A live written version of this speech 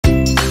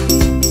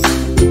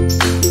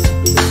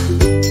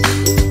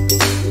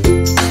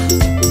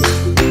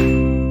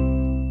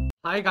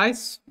Hi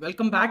guys,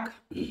 welcome back.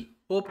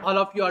 Hope all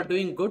of you are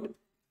doing good.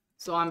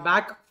 So I'm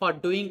back for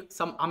doing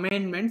some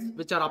amendments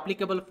which are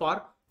applicable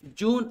for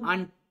June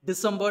and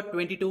December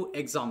 22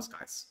 exams,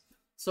 guys.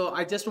 So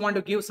I just want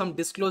to give some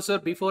disclosure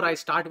before I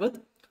start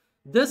with.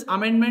 This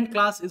amendment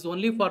class is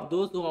only for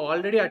those who have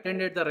already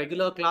attended the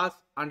regular class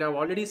and have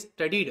already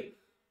studied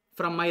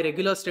from my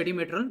regular study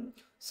material.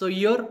 So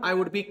here I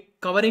would be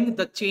covering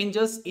the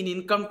changes in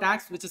income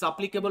tax which is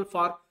applicable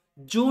for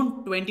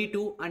June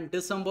 22 and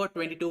December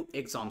 22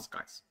 exams,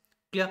 guys.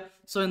 Clear?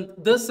 So in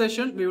this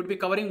session, we would be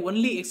covering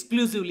only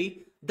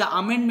exclusively the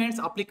amendments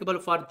applicable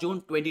for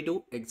June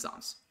 22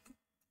 exams.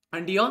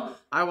 And here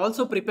I have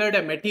also prepared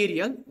a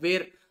material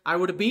where I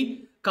would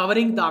be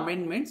covering the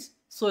amendments.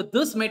 So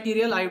this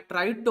material I have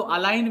tried to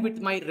align with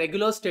my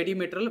regular study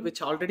material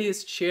which already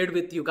is shared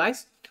with you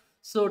guys.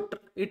 So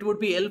it would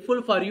be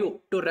helpful for you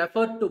to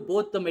refer to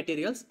both the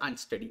materials and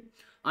study.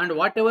 And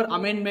whatever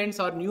amendments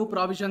or new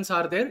provisions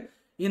are there,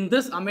 in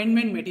this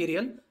amendment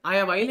material, I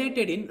have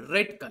highlighted in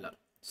red color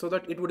so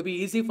that it would be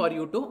easy for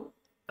you to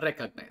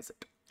recognize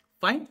it.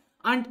 Fine.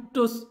 And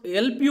to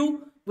help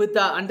you with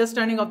the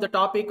understanding of the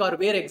topic or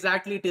where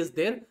exactly it is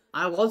there,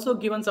 I have also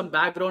given some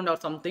background or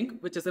something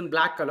which is in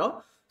black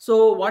color.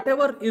 So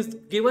whatever is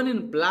given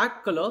in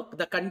black color,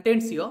 the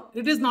contents here,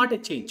 it is not a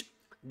change.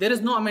 There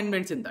is no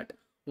amendments in that.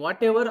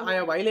 Whatever I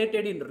have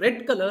highlighted in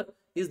red color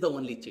is the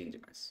only change,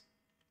 guys.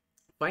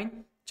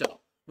 Fine. Chalo.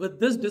 With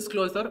this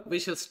disclosure, we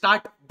shall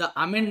start the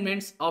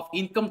amendments of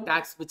income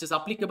tax which is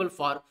applicable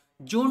for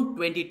June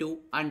 22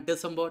 and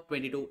December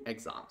 22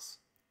 exams.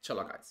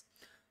 Chalo, guys.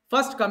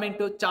 First, coming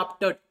to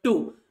chapter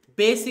 2,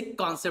 basic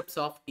concepts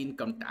of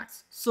income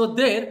tax. So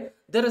there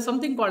is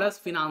something called as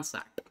Finance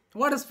Act.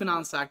 What is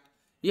Finance Act?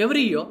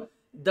 Every year,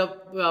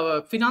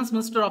 the finance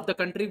minister of the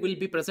country will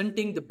be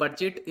presenting the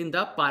budget in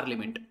the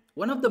parliament.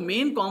 One of the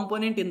main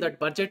component in that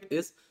budget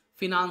is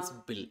finance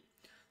bill.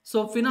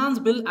 So finance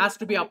bill has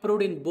to be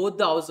approved in both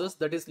the houses,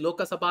 that is Lok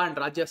Sabha and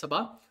Rajya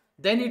Sabha.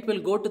 Then it will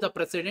go to the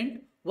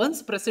president.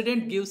 Once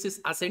president gives his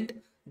assent,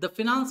 the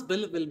finance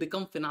bill will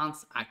become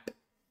Finance Act.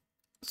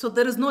 So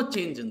there is no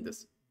change in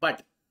this.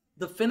 But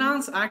the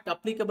Finance Act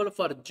applicable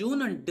for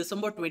June and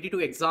December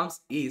 22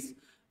 exams is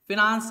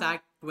Finance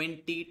Act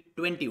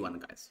 2021,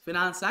 guys.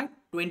 Finance Act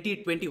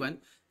 2021,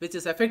 which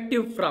is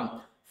effective from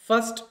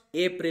 1st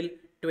April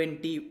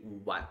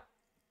 21.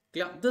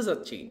 Yeah, this is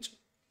a change.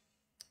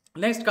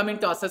 Next, coming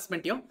to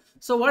assessment year.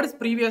 So what is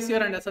previous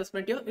year and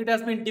assessment year? It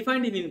has been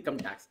defined in income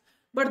tax,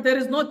 but there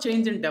is no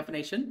change in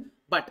definition.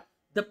 But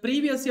the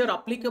previous year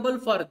applicable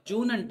for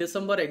June and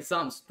December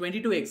exams,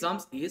 22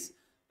 exams, is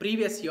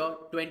previous year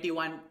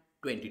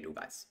 21-22,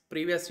 guys.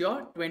 Previous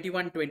year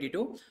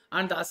 21-22,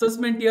 and the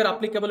assessment year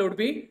applicable would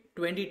be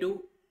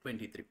 22-23.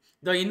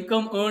 The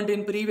income earned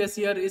in previous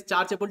year is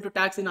chargeable to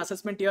tax in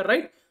assessment year,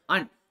 right?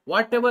 And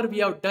whatever we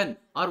have done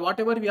or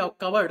whatever we have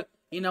covered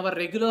in our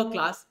regular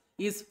class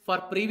is for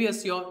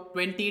previous year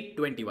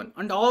 2021,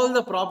 and all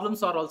the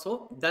problems are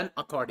also done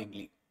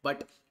accordingly.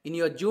 But in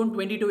your June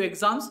 22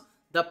 exams,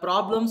 the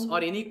problems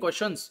or any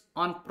questions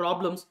on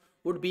problems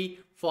would be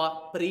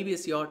for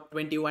previous year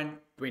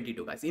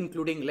 21-22, guys,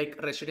 including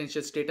like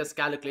residential status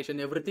calculation,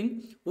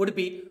 everything would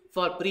be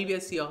for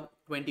previous year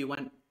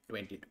 21-22.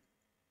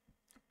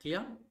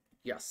 Clear?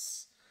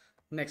 Yes.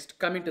 Next,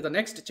 coming to the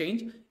next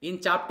change in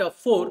chapter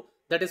 4,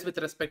 that is with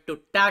respect to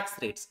tax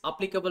rates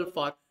applicable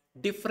for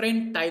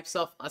different types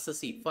of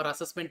assessee for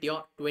assessment year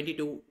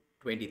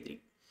 22-23.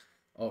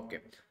 Okay.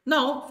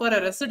 Now for a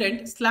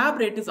resident, slab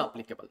rate is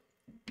applicable.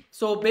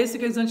 So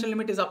basic exemption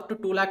limit is up to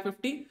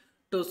 250,000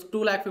 to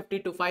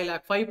 250,000 to 5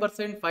 lakh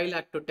 5%, 5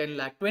 lakh to 10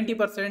 lakh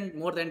 20%,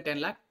 more than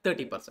 10 lakh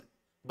 30%.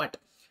 But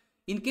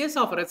in case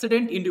of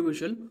resident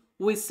individual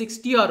who is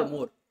 60 or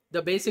more,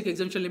 the basic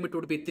exemption limit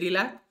would be 3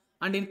 lakh.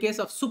 And in case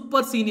of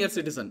super senior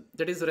citizen,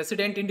 that is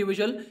resident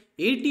individual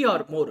 80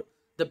 or more,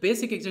 the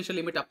basic exemption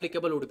limit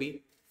applicable would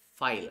be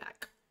 5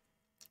 lakh.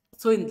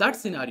 So in that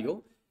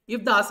scenario,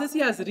 if the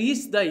assessee has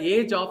reached the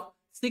age of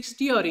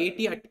 60 or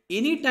 80 at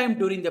any time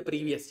during the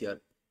previous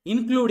year,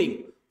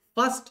 including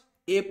 1st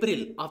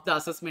April of the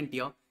assessment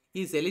year,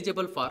 he is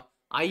eligible for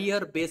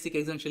higher basic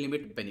exemption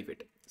limit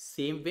benefit.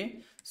 Same way,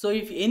 so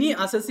if any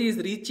assessee is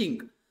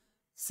reaching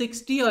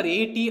 60 or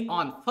 80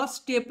 on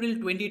 1st April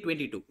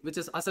 2022, which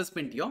is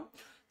assessment year,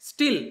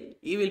 still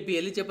he will be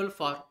eligible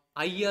for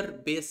higher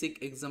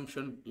basic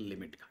exemption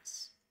limit,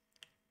 guys.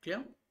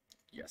 Clear?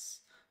 Yes.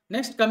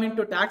 Next, coming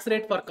to tax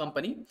rate for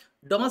company.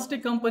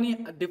 Domestic company,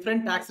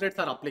 different tax rates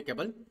are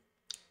applicable.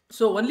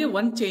 So only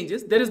one change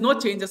is, there is no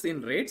changes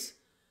in rates.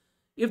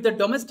 If the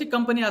domestic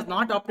company has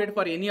not opted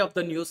for any of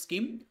the new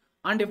scheme,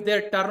 and if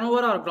their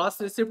turnover or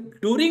gross receipt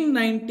during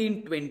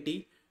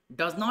 1920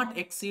 does not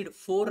exceed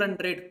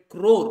 400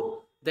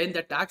 crore, then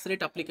the tax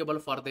rate applicable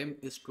for them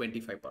is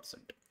 25%.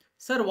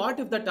 Sir, what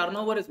if the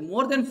turnover is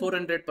more than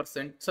 400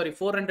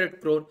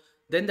 crore,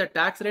 then the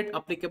tax rate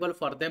applicable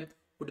for them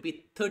would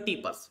be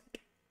 30%.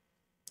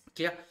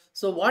 Clear?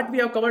 So what we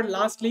have covered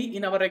lastly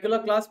in our regular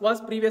class was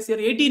previous year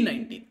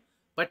 18-19.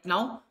 But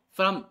now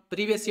from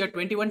previous year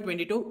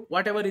 21-22,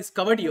 whatever is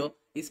covered here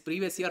is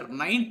previous year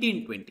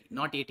 19-20,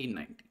 not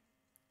 18-19.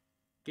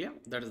 Clear?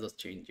 That is the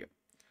change here.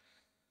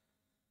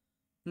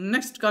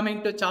 Next,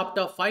 coming to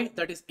chapter 5,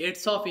 that is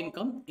heads of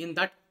income. In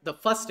that, the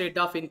first head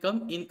of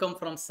income, income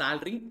from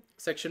salary,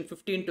 section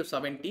 15 to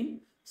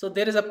 17. So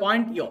there is a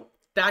point here,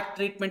 tax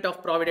treatment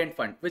of provident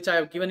fund, which I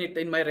have given it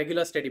in my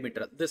regular study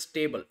material, this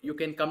table. You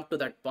can come to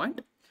that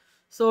point.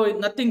 So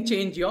nothing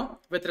changed here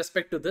with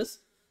respect to this.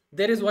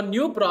 There is one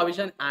new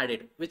provision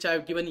added, which I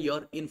have given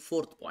here in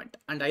 4th point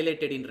and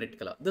highlighted in red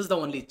color. This is the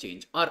only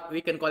change, or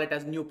we can call it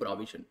as new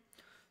provision.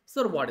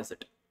 So what is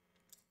it?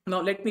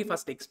 Now let me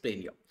first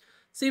explain here.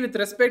 See, with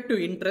respect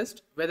to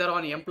interest, whether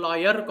on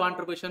employer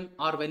contribution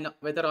or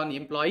whether on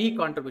employee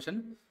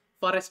contribution,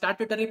 for a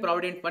statutory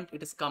provident fund,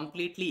 it is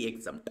completely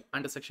exempt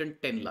under section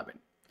 1011.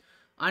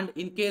 And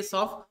in case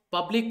of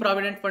public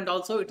provident fund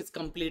also, it is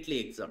completely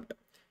exempt.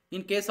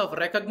 In case of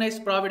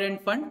recognized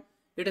provident fund,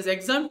 it is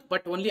exempt,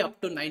 but only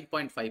up to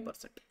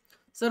 9.5%.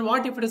 Sir,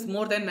 what if it is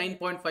more than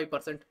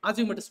 9.5%?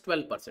 Assume it is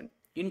 12%.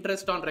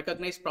 Interest on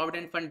recognized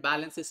provident fund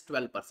balance is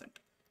 12%.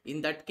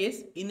 In that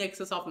case, in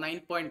excess of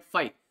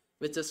 9.5,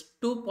 which is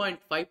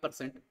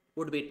 2.5%,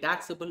 would be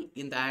taxable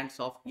in the hands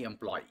of the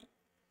employee.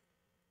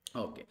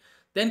 Okay.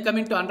 Then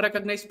coming to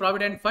unrecognized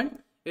provident fund,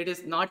 it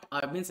is not,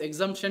 means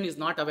exemption is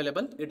not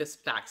available. It is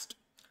taxed.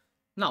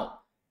 Now,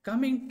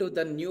 coming to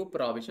the new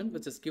provision,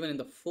 which is given in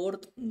the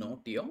 4th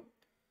note here.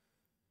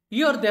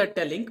 Here they are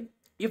telling,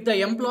 if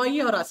the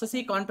employee or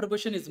assessee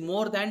contribution is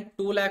more than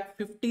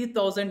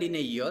 2,50,000 in a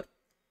year,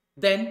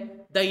 then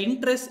the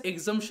interest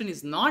exemption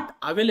is not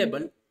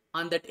available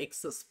on that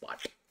excess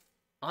part.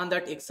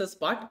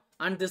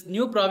 And this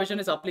new provision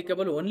is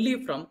applicable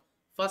only from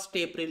 1st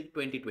April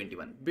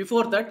 2021.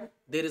 Before that,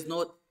 there is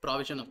no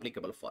provision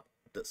applicable for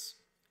this.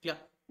 Yeah,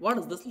 what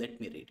is this? Let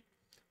me read.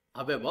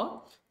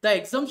 However, the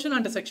exemption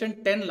under section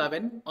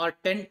 1011 or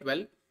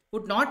 1012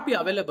 would not be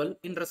available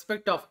in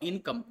respect of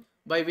income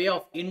by way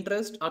of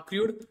interest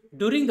accrued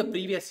during the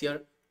previous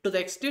year to the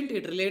extent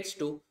it relates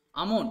to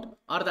amount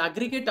or the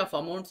aggregate of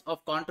amounts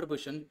of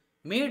contribution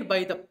made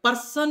by the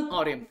person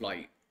or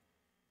employee.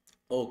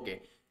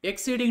 Okay.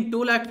 Exceeding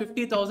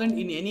 2,50,000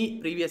 in any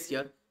previous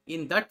year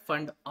in that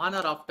fund on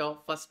or after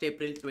 1st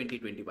April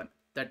 2021.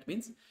 That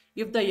means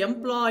if the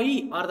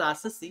employee or the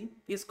assessee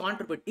is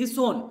contribute his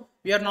own,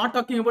 we are not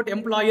talking about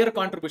employer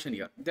contribution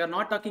here. They are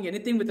not talking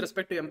anything with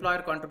respect to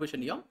employer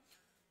contribution here.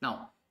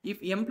 Now,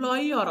 if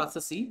employee or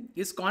assessee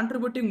is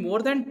contributing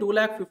more than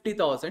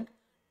 2,50,000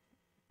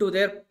 to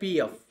their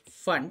PF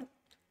fund,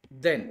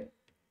 then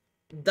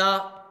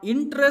the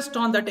interest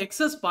on that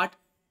excess part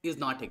is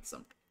not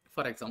exempt.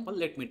 For example,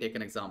 let me take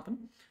an example.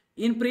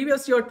 In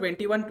previous year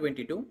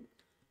 21-22,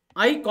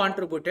 I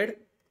contributed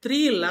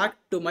 3 lakh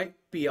to my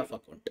PF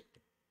account.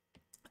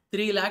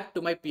 3 lakh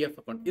to my PF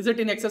account. Is it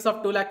in excess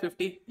of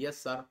 2,50,000? Yes,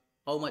 sir.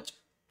 How much?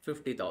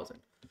 50,000.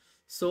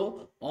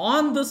 So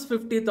on this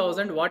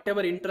 50,000,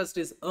 whatever interest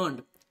is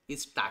earned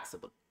is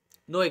taxable.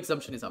 No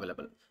exemption is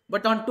available.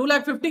 But on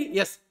 2,50,000,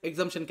 yes,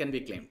 exemption can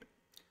be claimed.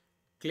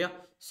 Clear?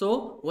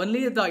 So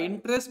only the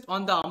interest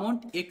on the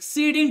amount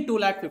exceeding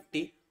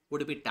 2,50,000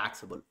 would be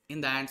taxable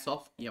in the hands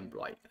of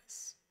employee,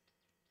 guys.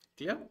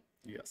 Clear?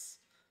 Yes.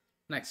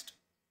 Next.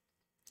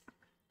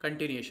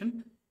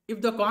 Continuation.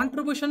 If the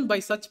contribution by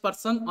such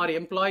person or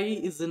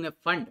employee is in a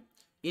fund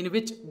in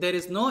which there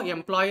is no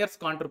employer's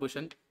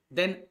contribution,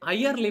 then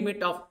higher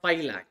limit of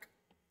 5 lakh.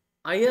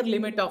 Higher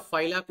limit of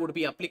 5 lakh would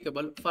be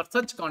applicable for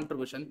such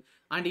contribution,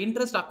 and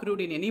interest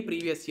accrued in any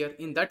previous year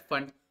in that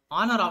fund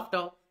on or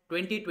after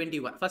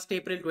 2021, 1st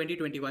April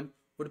 2021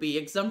 would be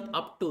exempt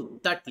up to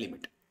that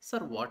limit. Sir,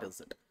 what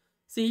is it?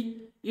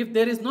 See, if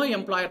there is no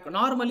employer,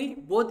 normally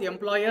both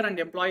employer and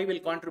employee will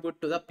contribute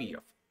to the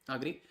PF.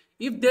 Agree?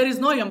 If there is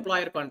no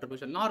employer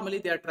contribution, normally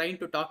they are trying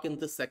to talk in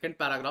this second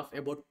paragraph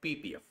about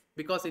PPF,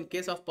 because in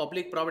case of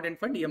public provident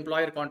fund,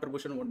 employer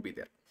contribution won't be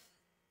there.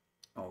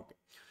 Okay.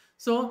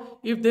 So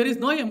if there is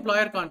no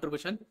employer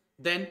contribution,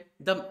 then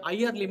the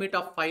higher limit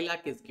of 5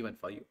 lakh is given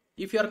for you.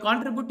 If you are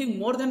contributing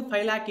more than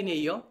 5 lakh in a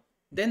year,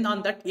 then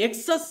on that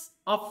excess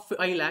of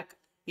 5 lakh,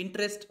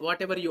 interest,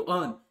 whatever you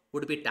earn,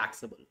 would be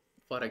taxable.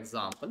 For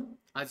example,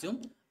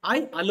 assume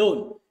I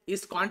alone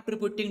is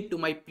contributing to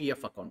my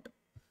PF account,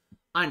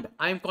 and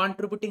I am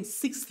contributing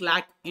 6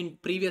 lakh in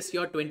previous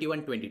year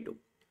 21-22.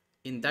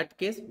 In that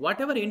case,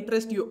 whatever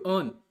interest you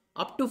earn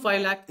up to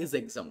 5 lakh is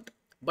exempt.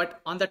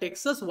 But on that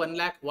excess 1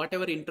 lakh,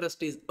 whatever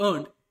interest is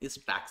earned is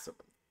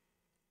taxable.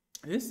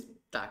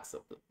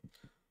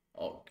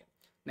 Okay.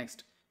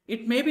 Next.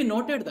 It may be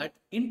noted that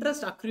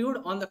interest accrued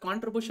on the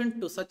contribution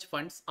to such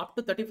funds up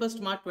to 31st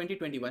March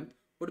 2021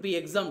 would be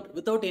exempt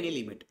without any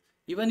limit,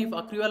 even if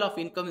accrual of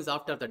income is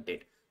after that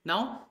date.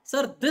 Now,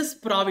 sir, this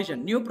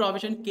provision, new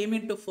provision came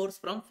into force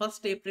from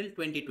 1st April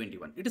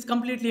 2021. It is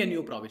completely a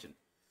new provision.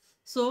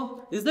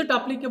 So, is that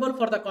applicable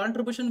for the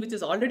contribution which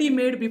is already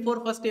made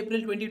before 1st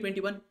April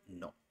 2021?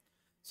 No.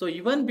 So,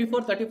 even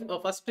before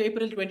 1st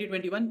April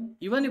 2021,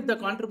 even if the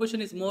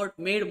contribution is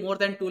made more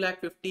than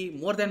 2,50,000,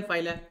 more than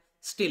 5 lakh,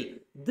 still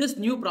this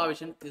new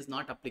provision is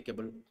not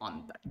applicable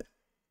on that.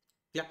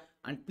 Yeah,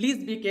 and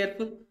please be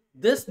careful.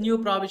 This new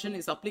provision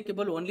is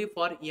applicable only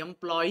for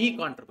employee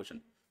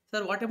contribution.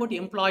 Sir, what about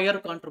employer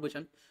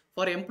contribution?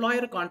 For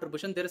employer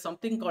contribution, there is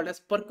something called as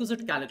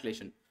perquisite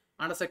calculation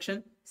under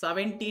section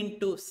 17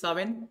 to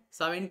 7,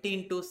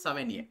 17 to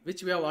 7A,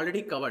 which we have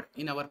already covered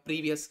in our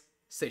previous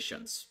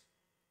sessions.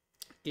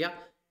 Yeah,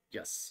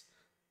 yes.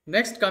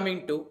 Next,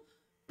 coming to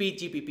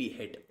PGPP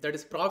head, that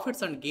is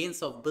profits and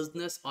gains of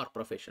business or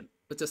profession,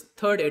 which is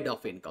third head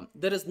of income.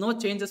 There is no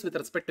changes with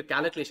respect to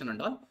calculation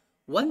and all.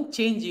 One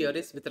change here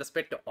is with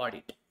respect to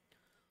audit.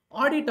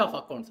 Audit of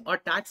accounts or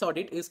tax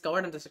audit is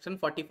covered under section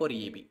 44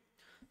 EAB.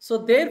 So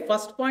their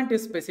first point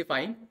is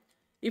specifying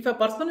if a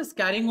person is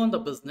carrying on the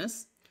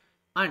business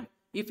and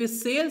if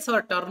his sales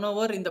or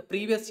turnover in the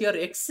previous year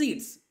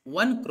exceeds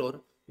 1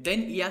 crore,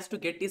 then he has to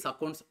get his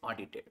accounts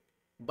audited.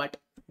 But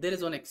there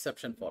is one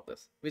exception for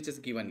this, which is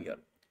given here.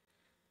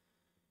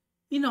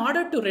 In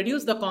order to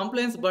reduce the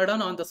compliance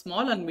burden on the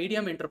small and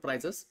medium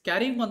enterprises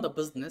carrying on the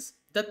business,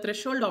 the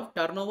threshold of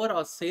turnover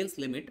or sales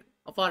limit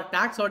of our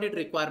tax audit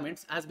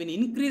requirements has been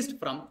increased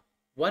from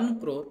 1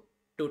 crore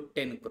to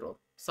 10 crore,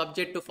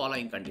 subject to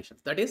following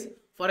conditions. That is,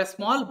 for a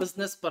small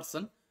business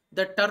person,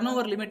 the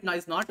turnover limit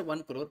is not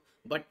 1 crore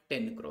but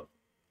 10 crore.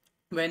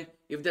 When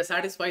if they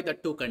satisfy the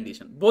two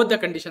conditions, both the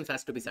conditions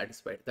has to be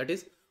satisfied. That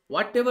is,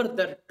 whatever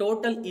the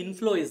total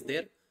inflow is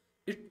there,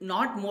 it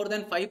not more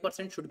than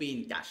 5% should be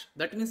in cash.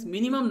 That means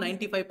minimum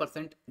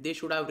 95% they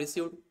should have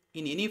received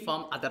in any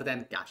form other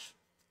than cash.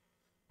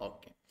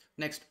 Okay.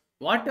 Next,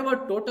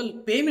 whatever total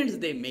payments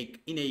they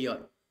make in a year,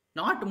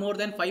 not more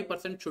than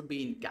 5% should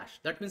be in cash.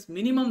 That means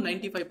minimum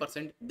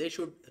 95% they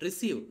should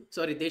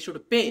they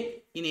should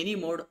pay in any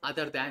mode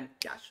other than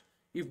cash.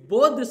 If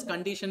both this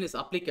condition is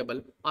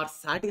applicable or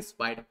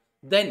satisfied,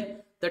 then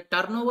the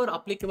turnover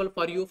applicable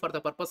for you for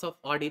the purpose of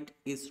audit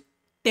is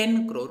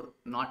 10 crore,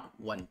 not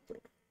 1 crore.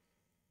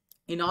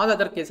 In all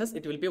other cases,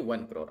 it will be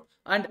 1 crore.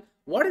 And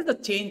what is the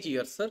change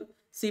here, sir?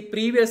 See,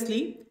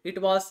 previously it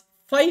was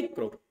 5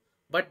 crore,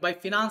 but by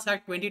Finance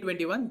Act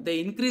 2021, they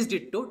increased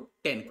it to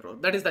 10 crore.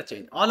 That is the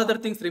change. All other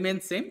things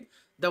remain same.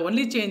 The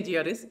only change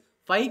here is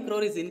 5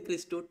 crore is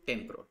increased to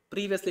 10 crore.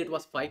 Previously it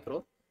was 5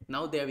 crore.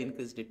 Now they have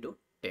increased it to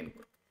 10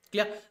 crore.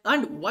 Clear?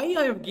 And why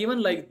I have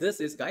given like this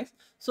is, guys,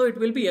 so it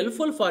will be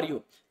helpful for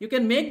you. You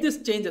can make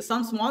these changes.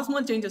 Some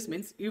small changes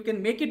means you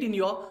can make it in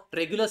your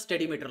regular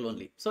study material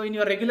only. So in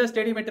your regular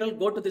study material,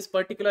 go to this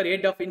particular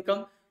head of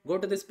income, go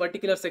to this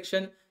particular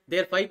section,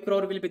 there 5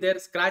 crore will be there,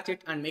 scratch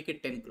it and make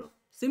it 10 crore.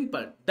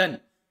 Simple, done.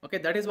 Okay,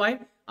 that is why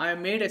I have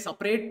made a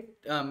separate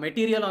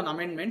material on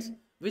amendments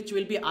which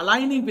will be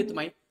aligning with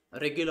my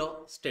regular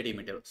study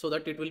material, so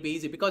that it will be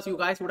easy, because you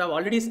guys would have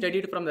already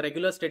studied from the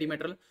regular study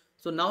material.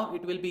 So now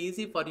it will be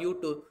easy for you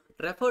to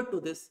refer to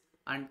this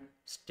and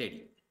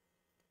study.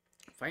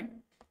 Fine.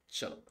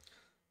 Sure.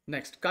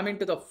 Next, coming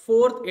to the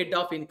fourth head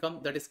of income,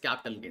 that is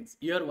capital gains.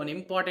 Here one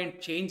important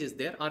change is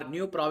there, or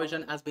new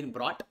provision has been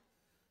brought.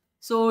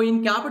 So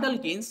in capital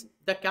gains,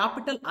 the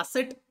capital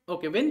asset,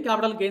 okay, when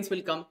capital gains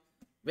will come?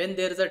 When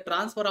there is a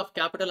transfer of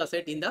capital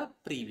asset in the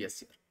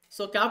previous year.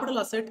 So capital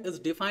asset is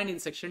defined in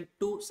section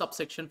 2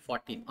 subsection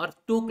 14 or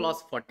 2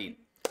 clause 14.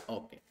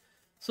 Okay.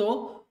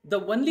 So the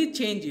only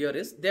change here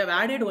is they have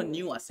added one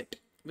new asset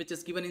which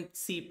is given in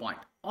C point.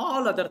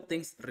 All other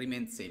things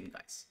remain same,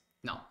 guys.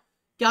 Now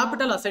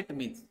capital asset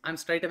means I'm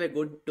straight away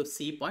going to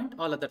C point.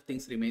 All other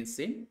things remain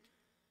same.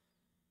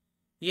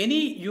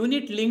 Any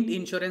unit linked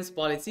insurance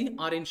policy,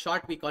 or in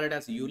short we call it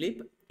as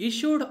ULIP,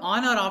 issued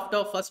on or after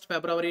 1st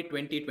February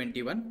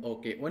 2021.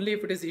 Okay, only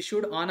if it is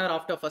issued on or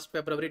after 1st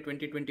February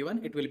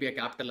 2021, it will be a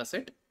capital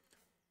asset,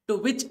 to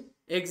which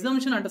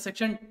exemption under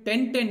section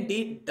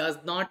 1010D does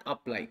not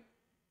apply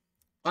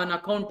on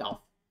account of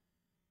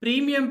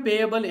premium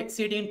payable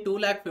exceeding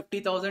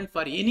 2,50,000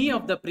 for any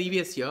of the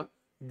previous year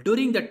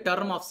during the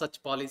term of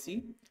such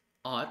policy,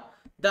 or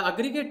the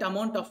aggregate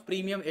amount of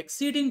premium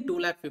exceeding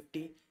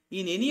 2,50,000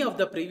 in any of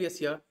the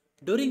previous year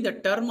during the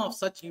term of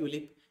such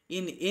ULIP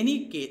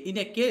in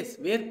a case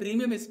where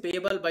premium is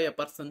payable by a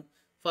person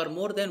for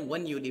more than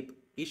one ULIP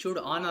issued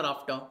on or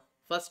after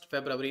 1st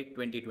February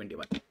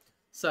 2021.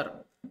 Sir,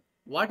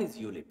 what is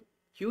ULIP?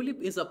 ULIP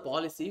is a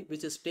policy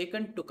which is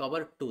taken to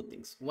cover two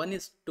things. One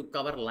is to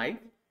cover life,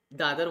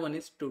 the other one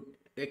is to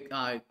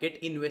get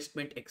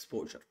investment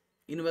exposure.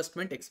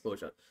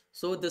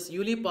 So this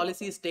ULIP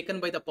policy is taken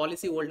by the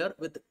policy holder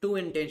with two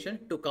intentions: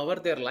 to cover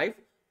their life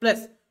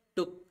plus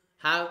to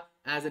have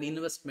as an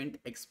investment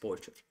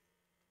exposure.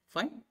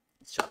 Fine.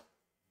 Sure.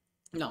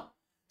 Now,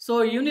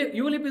 so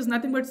ULIP is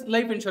nothing but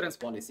life insurance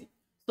policy.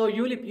 So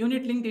ULIP,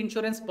 unit linked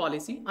insurance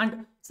policy.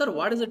 And sir,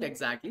 what is it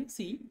exactly?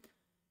 See,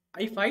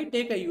 if I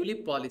take a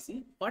ULIP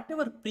policy,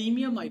 whatever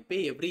premium I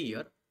pay every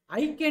year,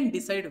 I can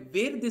decide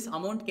where this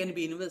amount can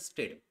be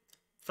invested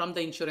from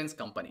the insurance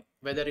company.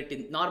 Whether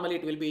normally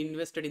it will be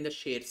invested in the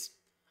shares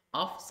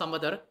of some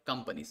other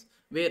companies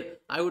where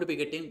I would be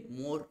getting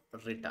more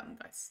return,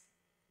 guys.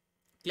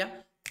 Yeah.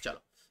 Chalo.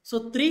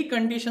 So three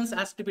conditions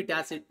has to be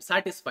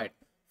satisfied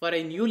for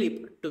a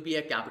ULIP to be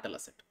a capital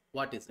asset.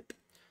 What is it?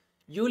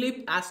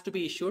 ULIP has to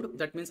be issued.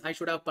 That means I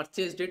should have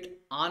purchased it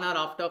on or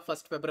after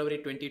 1st February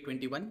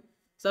 2021.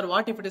 Sir,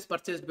 what if it is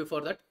purchased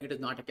before that? It is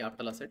not a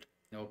capital asset.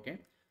 Okay.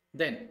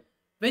 Then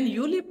when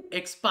ULIP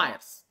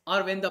expires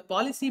or when the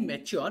policy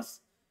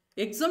matures,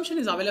 exemption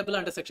is available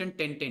under section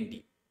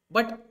 1010D.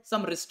 But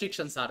some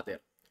restrictions are there.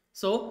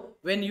 So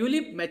when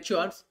ULIP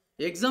matures,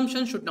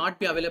 exemption should not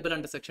be available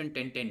under section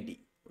 1010D.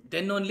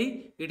 Then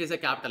only it is a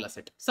capital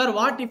asset. Sir,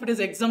 what if it is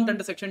exempt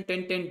under section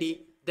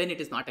 1010D? Then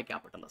it is not a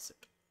capital asset.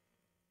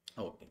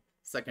 Okay.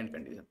 Second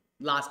condition.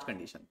 Last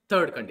condition.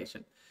 Third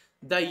condition.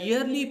 The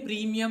yearly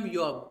premium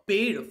you have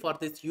paid for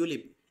this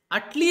ULIP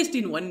at least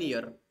in 1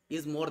 year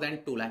is more than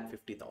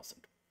 2,50,000.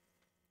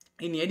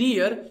 In any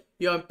year,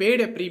 you have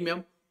paid a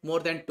premium more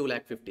than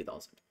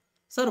 2,50,000.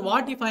 Sir,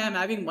 what if I am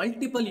having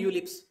multiple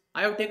ULIPs?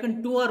 I have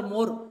taken 2 or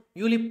more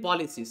ULIP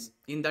policies.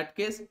 In that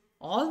case,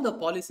 all the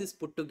policies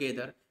put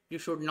together, you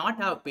should not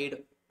have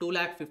paid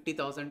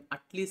 2,50,000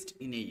 at least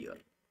in a year.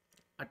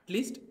 At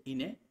least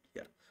in a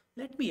year.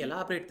 Let me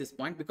elaborate this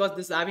point because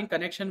this is having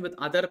connection with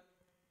other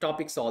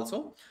topics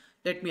also.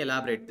 Let me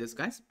elaborate this,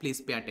 guys.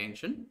 Please pay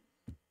attention.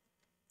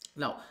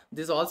 Now,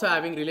 this is also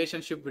having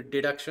relationship with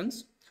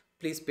deductions.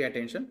 Please pay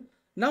attention.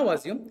 Now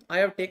assume I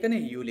have taken a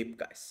ULIP,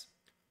 guys.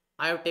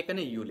 I have taken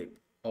a ULIP.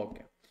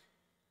 Okay.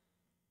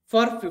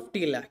 For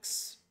 50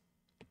 lakhs.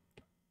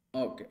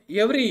 Okay.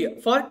 Every year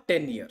for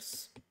 10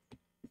 years.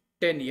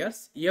 10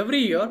 years. Every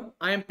year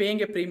I am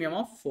paying a premium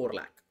of 4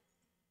 lakh.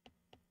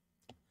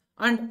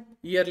 And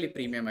yearly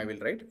premium I will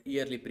write.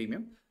 Yearly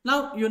premium.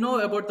 Now you know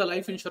about the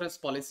life insurance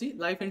policy.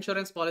 Life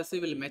insurance policy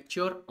will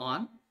mature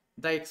on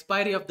the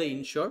expiry of the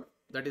insured.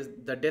 That is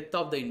the death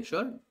of the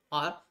insured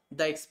or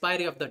the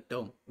expiry of the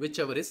term,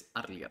 whichever is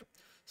earlier.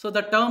 So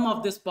the term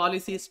of this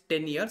policy is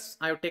 10 years.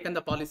 I have taken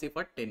the policy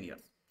for 10 years.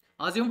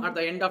 Assume at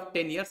the end of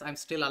 10 years, I am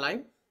still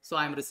alive. So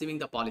I am receiving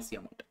the policy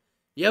amount.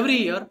 Every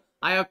year,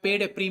 I have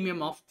paid a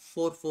premium of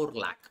 4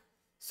 lakh.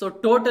 So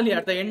totally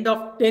at the end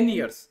of 10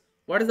 years,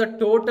 what is the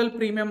total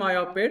premium I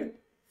have paid?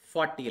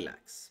 40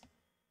 lakhs.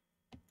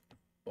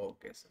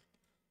 Okay, sir.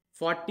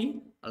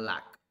 40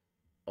 lakh.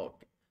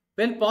 Okay.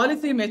 When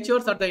policy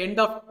matures at the end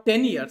of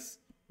 10 years,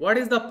 what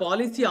is the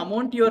policy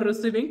amount you are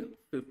receiving?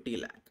 50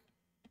 lakh.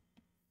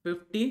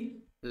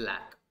 50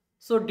 lakh.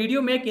 So did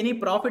you make any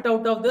profit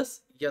out of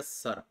this? Yes,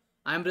 sir.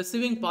 I am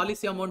receiving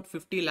policy amount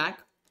 50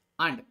 lakh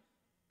and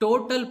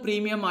total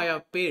premium I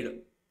have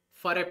paid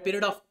for a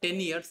period of 10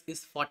 years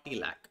is 40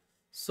 lakh.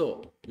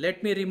 So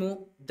let me remove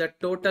the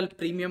total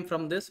premium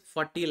from this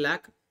 40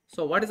 lakh.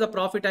 So what is the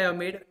profit I have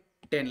made?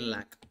 10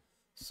 lakh.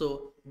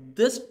 So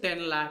this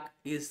 10 lakh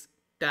is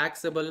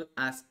taxable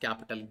as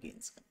capital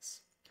gains.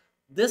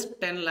 This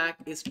 10 lakh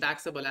is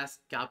taxable as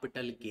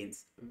capital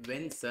gains.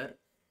 When, sir?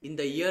 In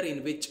the year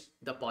in which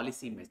the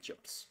policy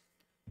matures.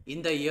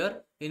 In the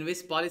year in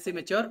which policy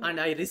mature and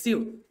I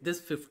receive this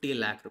 50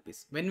 lakh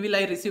rupees. When will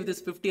I receive this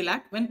 50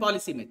 lakh? When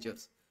policy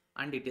matures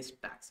and it is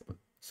taxable.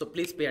 So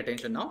please pay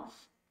attention now.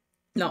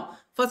 Now,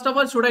 first of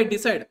all, should I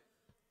decide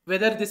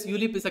whether this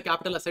ULIP is a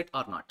capital asset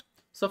or not?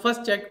 So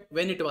first check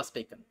when it was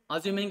taken.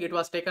 Assuming it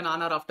was taken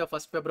on or after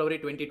 1st February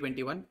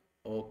 2021.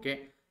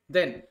 Okay.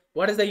 Then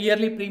what is the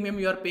yearly premium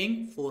you are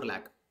paying? 4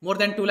 lakh. More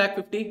than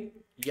 2,50,000?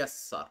 Yes,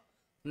 sir.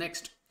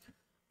 Next.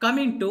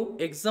 Coming to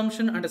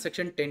exemption under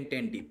section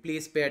 1010D.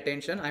 Please pay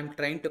attention. I am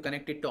trying to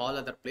connect it to all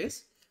other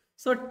place.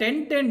 So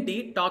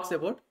 1010D talks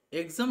about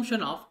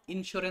exemption of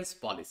insurance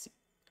policy.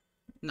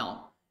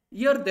 Now,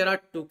 here there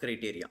are 2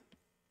 criteria.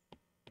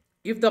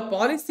 If the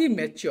policy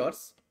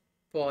matures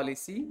on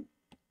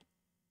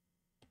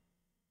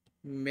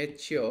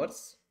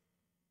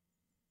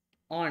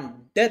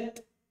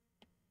death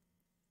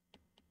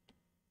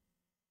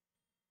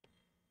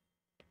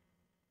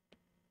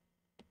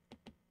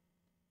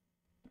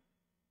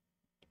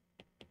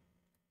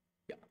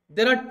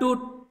there are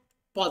 2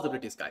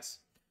 possibilities, guys.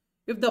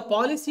 If the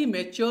policy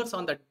matures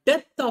on the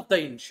death of the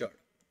insured,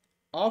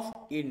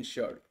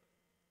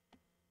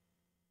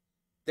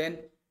 then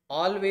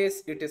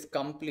always it is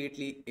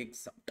completely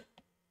exempt.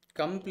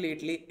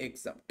 Completely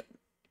exempt.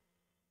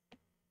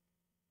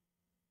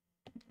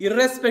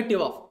 Irrespective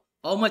of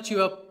how much you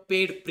have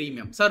paid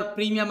premium. Sir,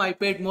 premium I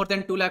paid more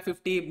than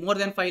 2,50,000, more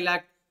than 5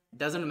 lakh,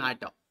 doesn't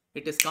matter.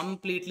 It is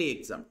completely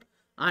exempt.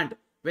 And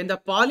when the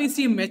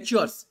policy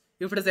matures,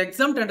 if it is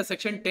exempt under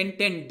section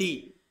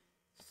 1010D,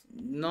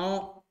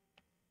 no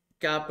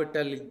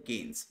capital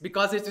gains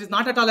because it is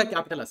not at all a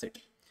capital asset.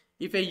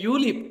 If a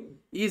ULIP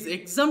is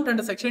exempt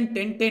under section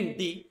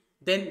 1010D,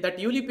 then that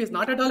ULIP is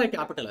not at all a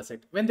capital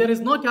asset. When there is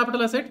no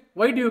capital asset,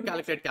 why do you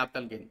calculate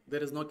capital gain?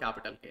 There is no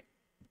capital gain.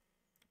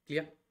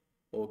 Clear?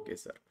 Okay,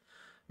 sir.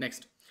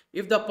 Next,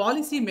 if the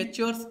policy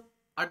matures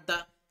at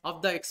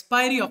the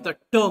expiry of the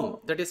term,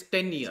 that is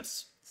 10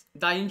 years,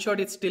 the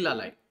insured is still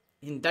alive.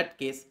 In that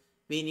case,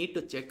 we need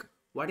to check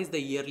what is the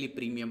yearly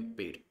premium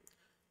paid.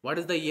 What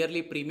is the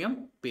yearly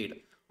premium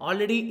paid?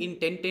 Already in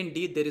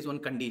 1010D, there is one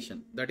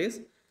condition. That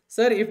is,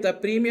 sir, if the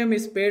premium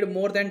is paid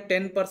more than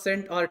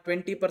 10% or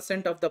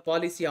 20% of the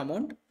policy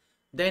amount,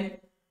 then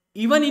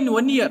even in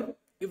 1 year,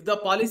 if the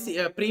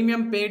policy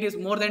premium paid is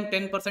more than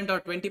 10%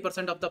 or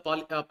 20% of the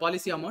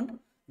policy amount,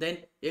 then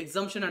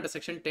exemption under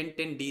section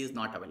 1010D is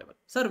not available.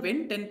 Sir,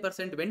 when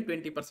 10%, when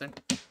 20%?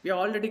 We have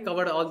already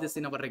covered all this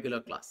in our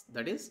regular class.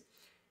 That is,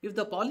 if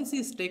the policy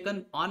is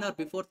taken on or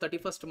before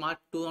 31st March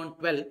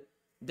 2012,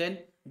 then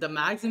the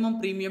maximum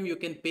premium you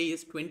can pay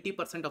is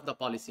 20% of the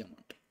policy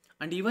amount.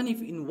 And even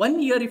if in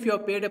 1 year, if you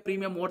have paid a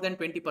premium more than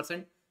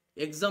 20%,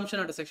 exemption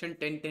under section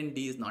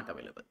 1010D is not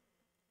available.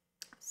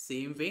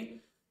 Same way,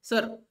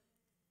 sir,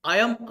 I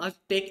have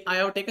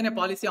taken a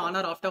policy on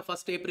or after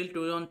 1st April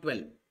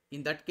 2012.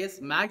 In that case,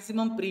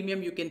 maximum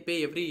premium you can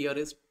pay every year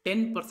is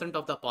 10%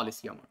 of the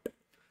policy amount.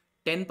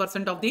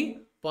 10% of the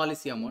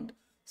policy amount.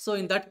 So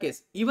in that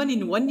case, even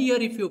in 1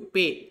 year, if you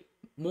pay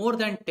more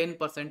than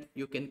 10%,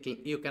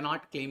 you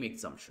cannot claim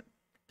exemption.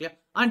 Clear?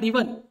 And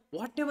even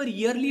whatever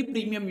yearly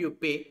premium you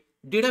pay,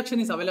 deduction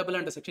is available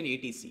under section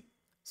 80C.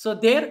 So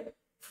there,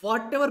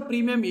 whatever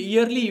premium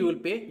yearly you will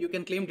pay, you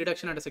can claim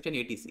deduction under section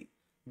 80C.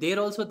 There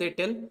also they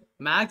tell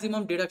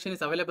maximum deduction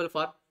is available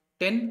for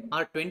 10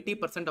 or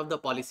 20% of the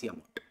policy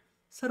amount.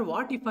 Sir,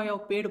 what if I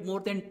have paid more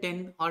than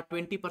 10 or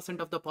 20%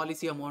 of the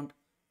policy amount?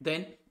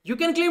 Then you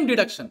can claim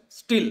deduction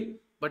still,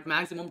 but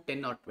maximum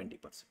 10 or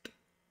 20%.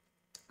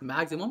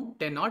 Maximum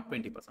 10 or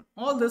 20%.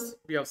 All this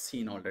we have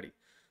seen already.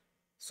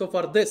 So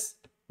for this,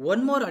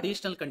 one more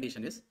additional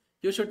condition is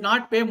you should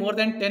not pay more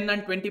than 10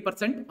 and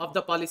 20% of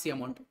the policy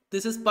amount.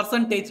 This is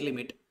percentage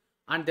limit,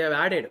 and they have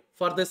added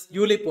for this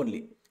ULIP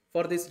only.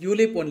 For this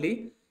ULIP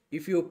only,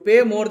 if you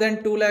pay more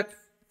than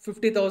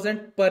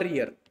 2,50,000 per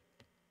year,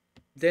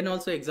 then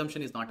also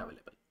exemption is not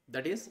available.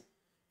 That is,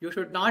 you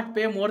should not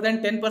pay more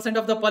than 10%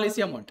 of the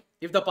policy amount.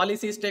 If the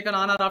policy is taken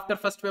on or after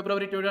 1st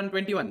February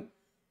 2021,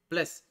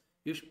 plus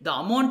the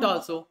amount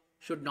also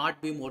should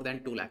not be more than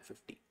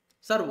 2,50,000.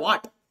 Sir,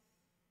 what?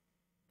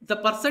 The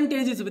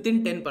percentage is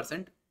within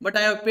 10%, but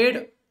I have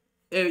paid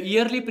a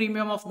yearly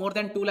premium of more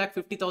than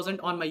 2,50,000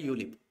 on my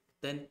ULIP.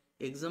 Then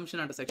exemption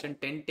under section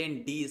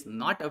 1010D is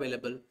not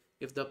available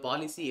if the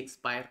policy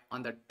expire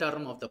on the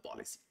term of the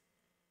policy.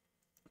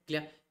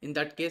 Clear? In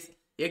that case,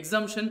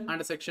 exemption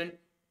under section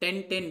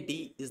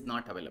 1010D is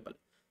not available.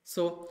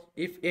 So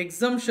if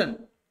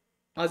exemption,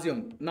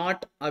 assume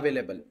not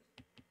available,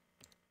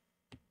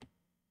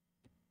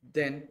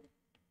 then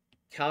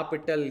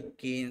capital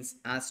gains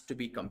has to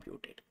be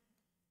computed.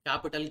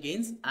 Capital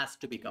gains has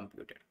to be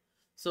computed.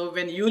 So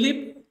when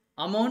ULIP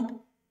amount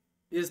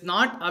is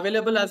not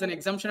available as an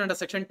exemption under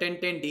section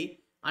 1010D,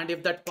 and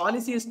if that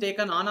policy is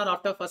taken on or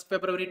after 1st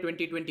February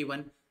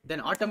 2021, then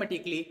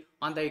automatically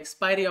on the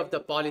expiry of the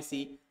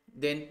policy,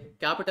 then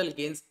capital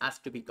gains has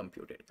to be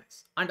computed.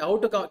 And how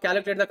to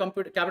calculate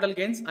the capital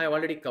gains, I have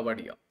already covered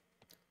here.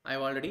 I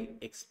have already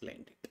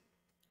explained it.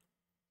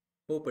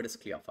 Hope it is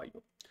clear for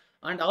you.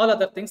 And all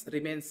other things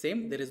remain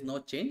same. There is no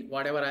change.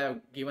 Whatever I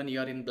have given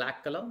here in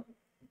black color,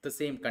 the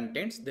same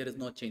contents. There is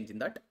no change in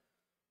that.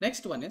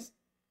 Next one is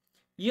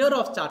year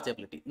of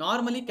chargeability.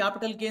 Normally,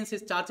 capital gains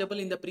is chargeable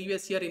in the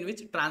previous year in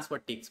which transfer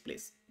takes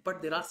place.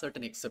 But there are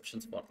certain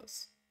exceptions for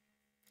this.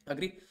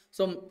 Agree?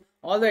 So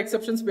all the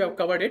exceptions we have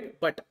covered it,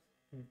 but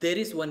there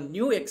is one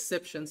new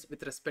exception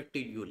with respect to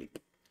ULIP.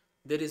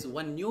 There is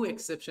one new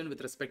exception with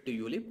respect to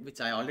ULIP,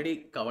 which I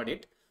already covered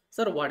it.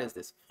 Sir, what is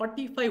this?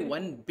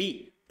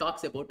 45(1)(b)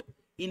 talks about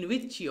in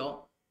which year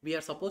we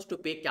are supposed to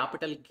pay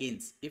capital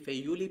gains if a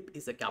ULIP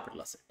is a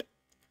capital asset.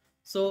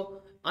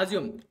 So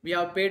assume we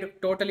have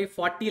paid totally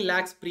 40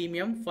 lakhs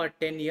premium for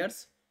 10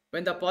 years.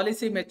 When the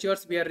policy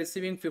matures, we are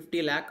receiving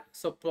 50 lakh.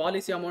 So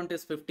policy amount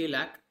is 50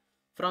 lakh.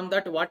 From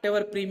that,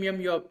 whatever premium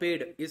you have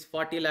paid is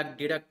 40 lakh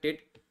deducted.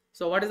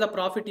 So what is the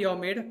profit you have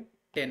made?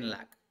 10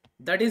 lakh.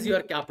 That is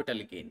your capital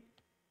gain.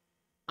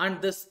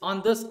 And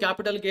on this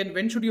capital gain,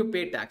 when should you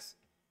pay tax?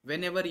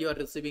 Whenever you are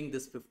receiving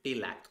this 50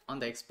 lakh on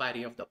the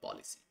expiry of the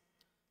policy.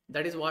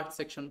 That is what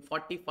section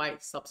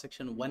 45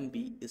 subsection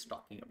 1B is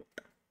talking about.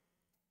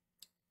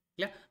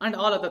 Yeah, and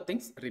all other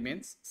things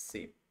remains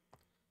same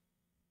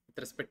with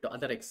respect to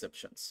other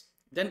exceptions.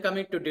 Then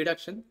coming to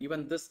deduction,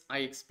 even this I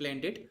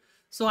explained it.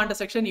 So under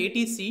section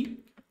 80C,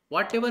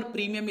 whatever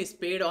premium is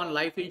paid on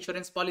life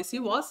insurance policy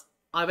was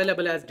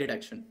available as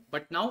deduction.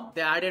 But now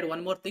they added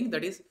one more thing,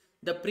 that is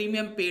the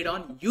premium paid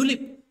on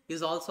ULIP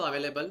is also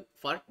available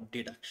for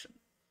deduction.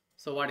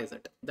 So what is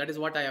it? That is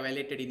what I have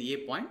highlighted in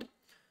A point.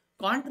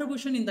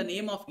 Contribution in the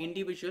name of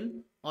individual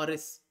or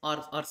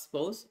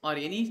spouse or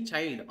any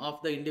child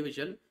of the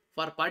individual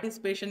for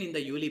participation in the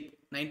ULIP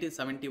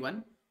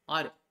 1971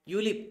 or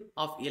ULIP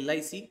of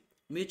LIC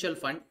mutual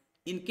fund.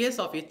 In case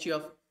of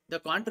HUF, the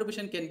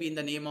contribution can be in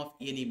the name of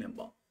any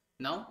member.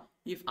 Now,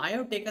 if I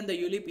have taken the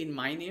ULIP in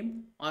my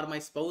name or my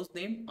spouse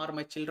name or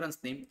my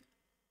children's name,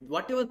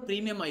 whatever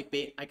premium I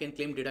pay, I can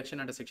claim deduction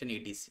under section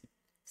 80C.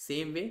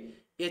 Same way,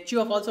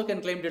 HUF also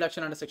can claim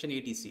deduction under section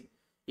 80C.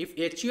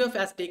 If HUF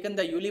has taken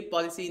the ULIP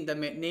policy in the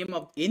name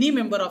of any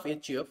member of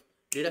HUF,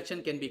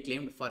 deduction can be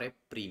claimed for a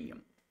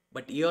premium.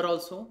 But here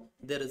also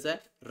there is a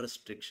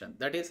restriction.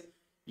 That is,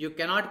 you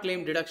cannot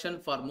claim deduction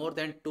for more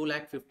than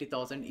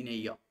 2,50,000 in a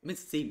year. Means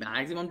see,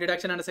 maximum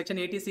deduction under section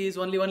 80C is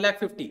only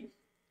 1,50,000.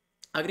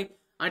 Agree?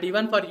 And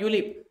even for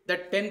ULIP,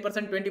 that 10%,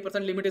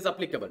 20% limit is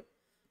applicable.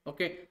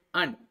 Okay.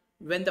 And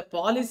when the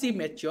policy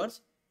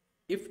matures,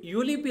 if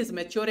ULIP is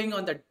maturing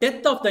on the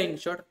death of the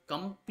insured,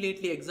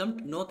 completely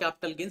exempt, no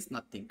capital gains,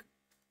 nothing.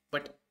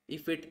 But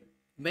if it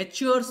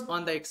matures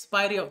on the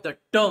expiry of the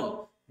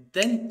term,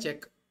 then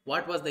check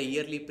what was the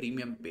yearly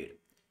premium paid.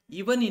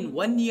 Even in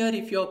 1 year,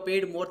 if you have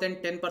paid more than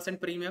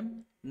 10%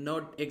 premium,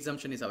 no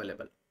exemption is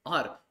available.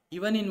 Or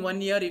even in 1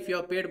 year, if you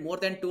have paid more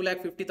than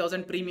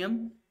 2,50,000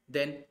 premium,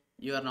 then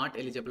you are not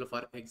eligible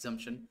for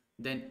exemption.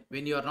 Then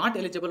when you are not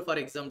eligible for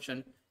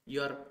exemption,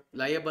 you are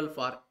liable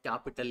for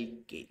capital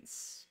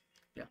gains.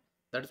 Yeah,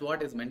 that's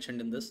what is mentioned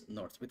in this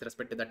notes with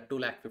respect to that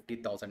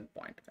 2,50,000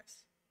 point,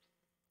 guys.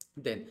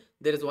 Then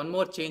there is one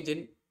more change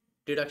in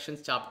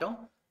deductions chapter,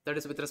 that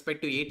is with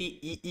respect to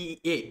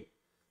 80EEA.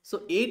 So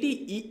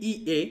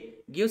 80EEA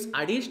gives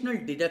additional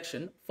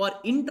deduction for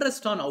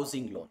interest on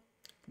housing loan,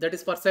 that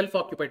is for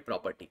self-occupied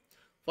property.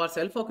 For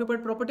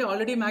self-occupied property,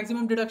 already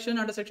maximum deduction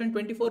under section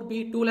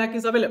 24B 2 lakh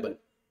is available.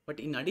 But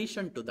in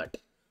addition to that,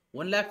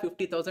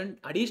 1,50,000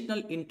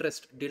 additional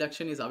interest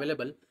deduction is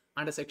available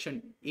under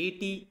section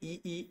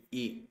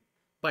 80EEA.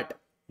 But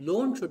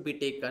loan should be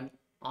taken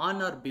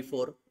on or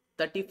before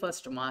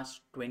 31st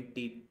March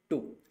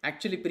 22.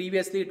 Actually,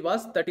 previously it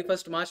was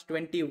 31st March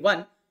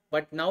 21,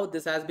 but now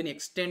this has been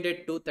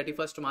extended to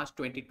 31st March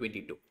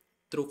 2022.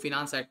 Through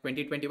Finance Act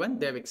 2021,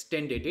 they have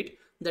extended it.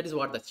 That is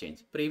what the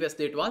change.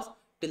 Previously it was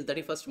till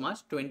 31st March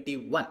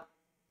 21.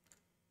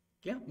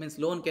 Yeah, means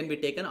loan can be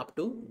taken up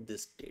to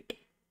this date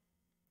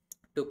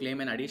to claim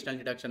an additional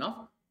deduction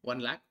of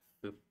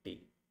 1,50,000.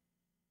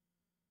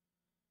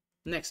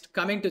 Next,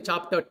 coming to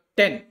chapter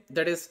 10,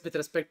 that is with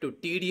respect to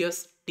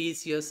TDS,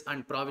 TCS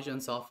and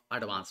provisions of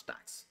advance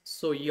tax.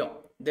 So here,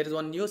 there is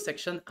one new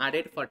section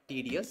added for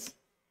TDS.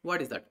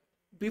 What is that?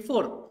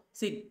 Before,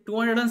 see,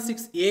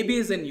 206AB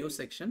is a new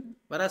section,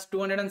 whereas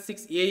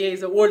 206AA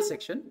is an old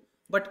section,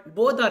 but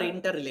both are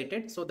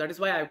interrelated. So that is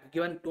why I have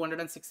given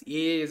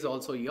 206AA is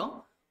also here.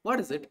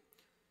 What is it?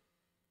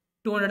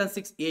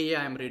 206AA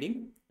I am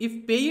reading.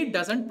 If payee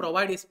doesn't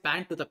provide his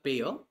PAN to the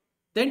payer,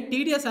 then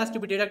TDS has to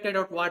be deducted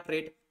at what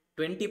rate?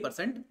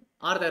 20%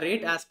 or the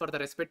rate as per the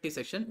respective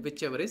section,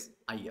 whichever is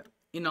higher.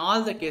 In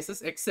all the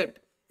cases except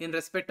in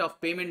respect of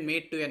payment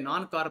made to a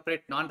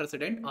non-corporate,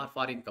 non-resident or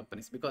foreign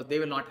companies, because they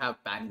will not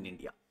have PAN in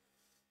India.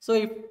 So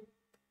if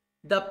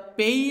the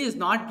payee is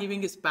not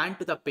giving his PAN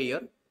to the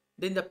payer,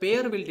 then the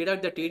payer will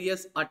deduct the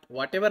TDS at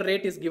whatever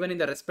rate is given in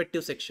the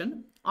respective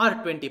section or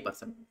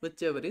 20%,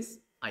 whichever is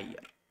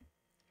higher.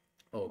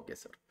 Okay,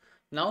 sir.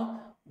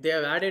 Now they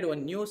have added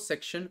one new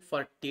section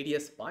for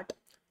TDS part.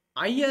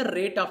 Higher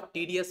rate of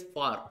TDS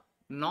for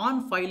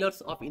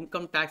non-filers of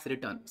income tax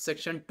return,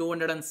 section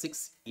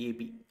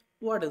 206AB.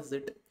 What is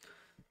it?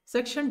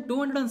 Section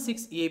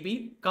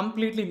 206AB,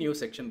 completely new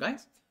section,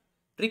 guys,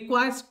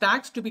 requires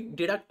tax to be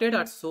deducted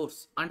at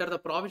source under the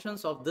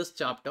provisions of this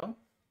chapter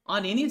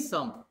on any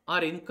sum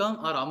or income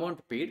or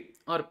amount paid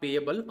or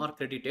payable or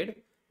credited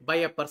by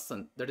a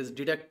person, that is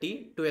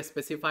deductee, to a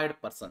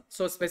specified person.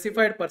 So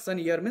specified person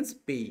here means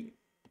payee.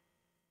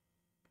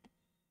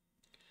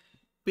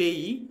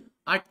 Payee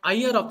at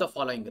higher of the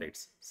following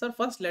rates. Sir,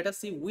 first let us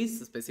see who is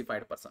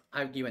specified person. I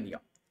have given here.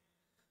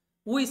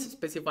 Who is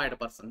specified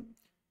person?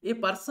 A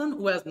person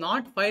who has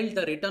not filed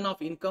the return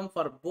of income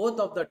for both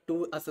of the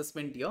two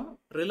assessment year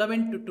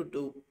relevant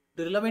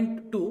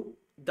to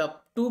the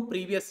two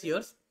previous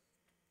years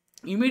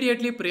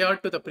immediately prior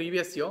to the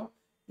previous year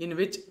in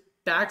which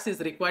tax is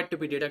required to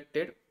be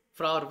deducted,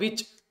 for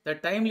which the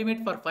time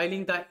limit for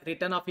filing the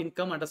return of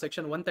income under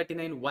section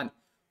 139(1).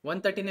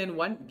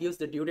 139(1) gives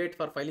the due date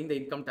for filing the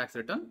income tax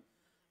return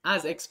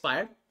as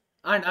expired,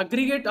 and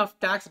aggregate of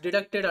tax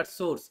deducted at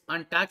source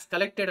and tax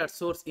collected at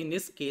source in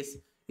this case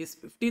is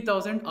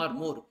 50,000 or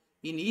more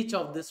in each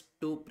of these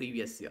two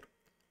previous year.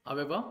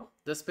 However,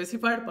 the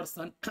specified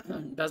person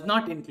does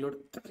not include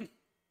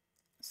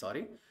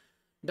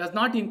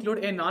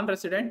a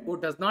non-resident who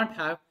does not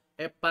have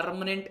a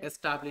permanent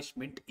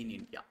establishment in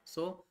India.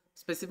 So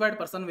specified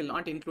person will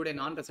not include a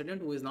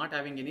non-resident who is not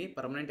having any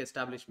permanent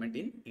establishment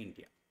in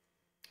India.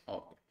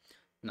 Okay.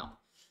 Now,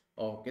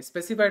 okay,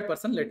 specified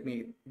person, let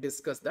me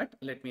discuss that.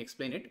 Let me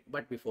explain it.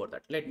 But before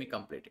that, let me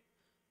complete it.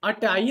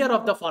 At a higher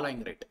of the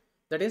following rate,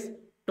 that is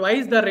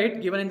twice the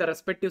rate given in the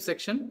respective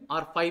section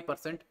or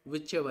 5%,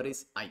 whichever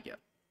is higher.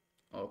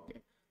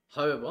 Okay.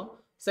 However,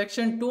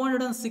 section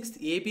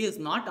 206AB is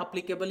not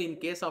applicable in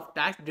case of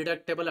tax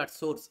deductible at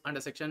source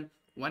under section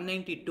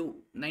 192,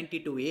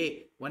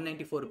 92A,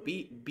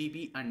 194B,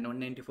 BB and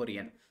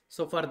 194N.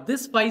 So for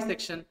this 5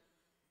 section,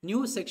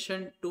 new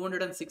section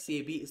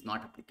 206AB is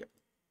not applicable.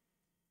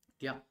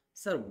 Yeah,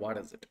 sir, what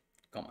is it?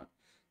 Come on.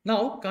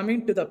 Now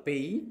coming to the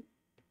payee,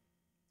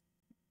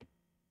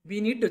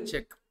 we need to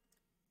check.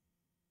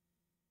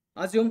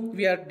 Assume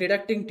we are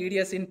deducting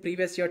TDS in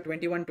previous year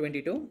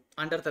 21-22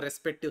 under the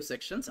respective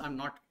sections. I'm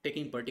not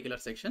taking particular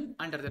section,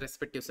 under the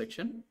respective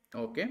section.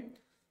 Okay.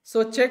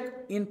 So check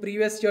in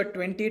previous year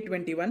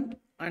 2021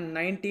 and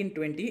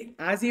 19-20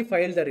 as he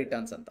filed the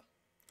returns.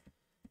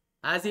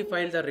 As he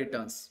filed the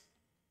returns.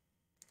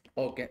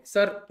 Okay,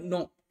 sir,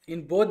 no.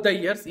 In both the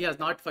years, he has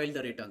not filed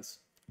the returns.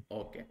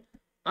 Okay.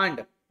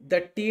 And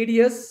the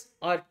TDS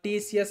or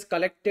TCS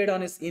collected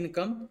on his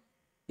income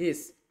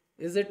is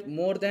it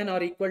more than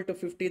or equal to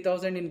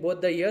 50,000 in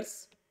both the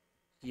years?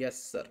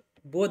 Yes, sir.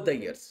 Both the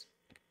years.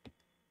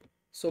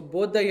 So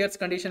both the years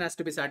condition has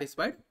to be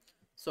satisfied.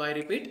 So I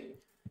repeat,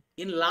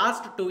 in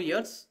last 2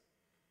 years,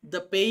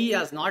 the payee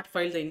has not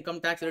filed the income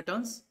tax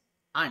returns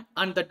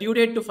and the due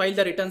date to file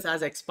the returns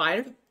has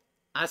expired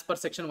as per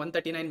section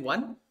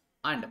 139(1),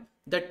 and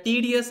the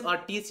TDS or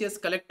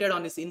TCS collected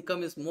on his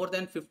income is more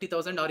than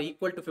 50,000 or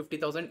equal to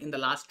 50,000 in the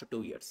last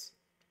 2 years.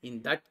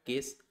 In that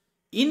case,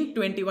 in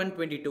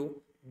 21-22,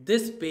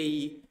 this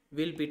payee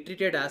will be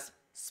treated as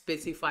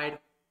specified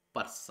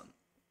person.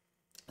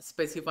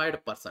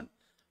 Specified person.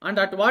 And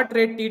at what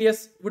rate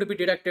TDS would be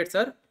deducted,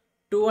 sir?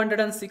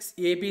 206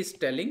 AB is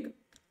telling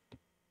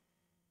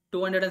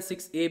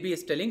 206 AB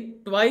is telling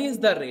twice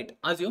the rate.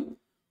 Assume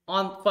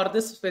for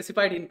this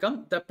specified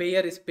income, the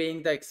payer is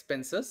paying the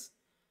expenses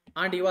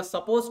and he was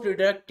supposed to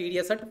deduct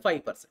TDS at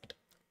 5%.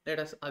 Let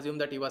us assume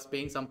that he was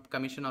paying some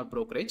commission or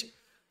brokerage.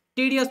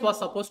 TDS was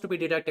supposed to be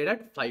deducted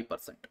at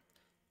 5%.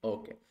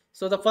 Okay.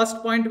 So the first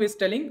point is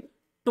telling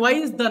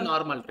twice the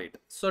normal rate.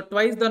 So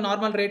twice the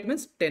normal rate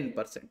means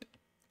 10%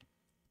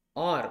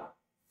 or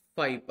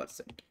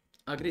 5%.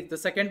 Agree. The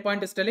second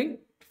point is telling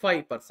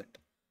 5%.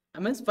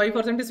 That means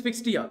 5% is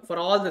fixed here for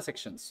all the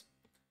sections,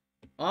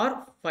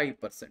 or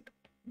 5%,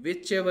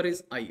 whichever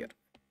is higher,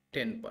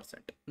 10%.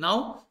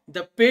 Now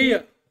the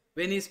payer,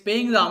 when he is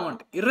paying the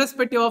amount,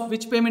 irrespective of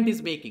which payment he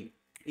is making,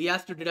 he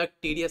has to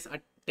deduct TDS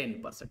at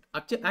 10%.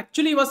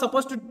 Actually, he was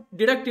supposed to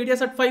deduct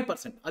TDS at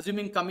 5%,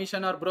 assuming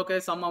commission or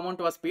brokerage some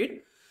amount was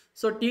paid.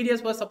 So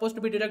TDS was supposed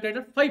to be deducted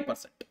at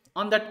 5%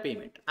 on that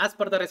payment as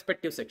per the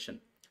respective section.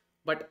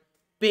 But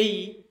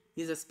payee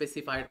is a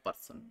specified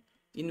person,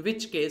 in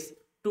which case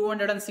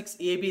 206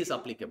 AB is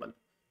applicable.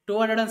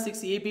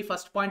 206 AB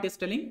first point is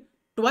telling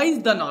twice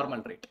the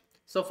normal rate.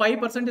 So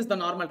 5% is the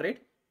normal rate,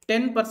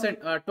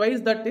 10%,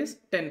 twice that is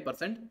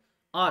 10%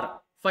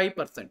 or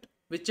 5%,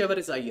 whichever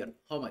is higher.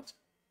 How much?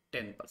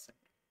 10%.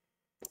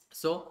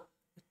 So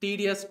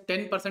TDS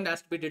 10%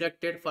 has to be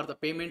deducted for the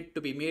payment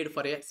to be made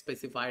for a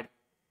specified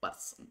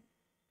person.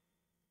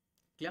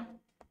 Yeah,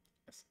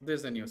 yes,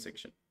 this is a new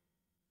section.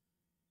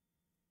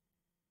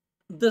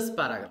 This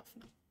paragraph,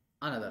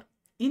 another.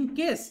 In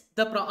case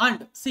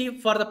see,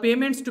 for the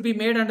payments to be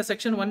made under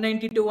section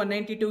 192,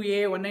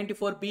 192A,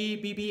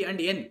 194B, BB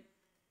and N,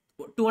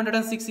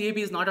 206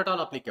 AB is not at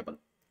all applicable.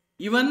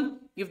 Even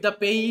if the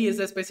payee is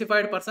a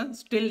specified person,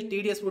 still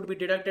TDS would be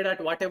deducted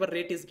at whatever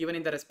rate is given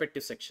in the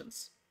respective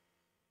sections.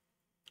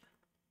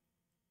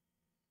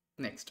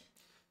 Next.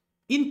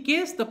 In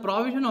case the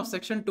provision of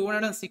section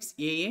 206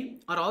 AA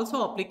are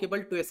also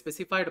applicable to a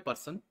specified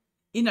person,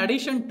 in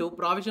addition to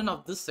provision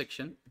of this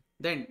section,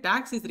 then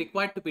tax is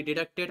required to be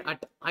deducted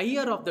at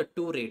higher of the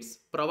two rates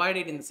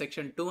provided in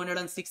section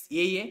 206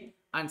 AA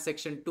and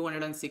section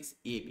 206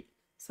 AB.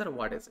 Sir,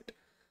 what is it?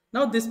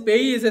 Now this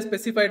payee is a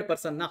specified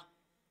person. Now,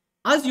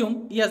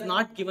 assume he has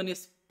not given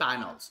his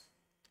PAN also.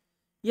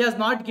 He has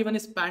not given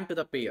his PAN to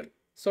the payer.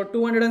 So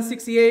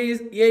 206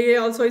 AA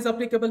also is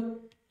applicable.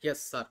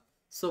 Yes, sir.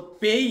 So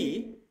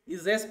payee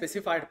is a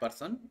specified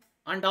person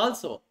and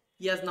also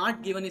he has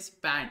not given his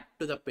PAN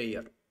to the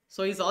payer.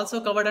 So he is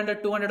also covered under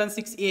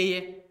 206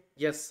 AA.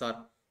 Yes, sir.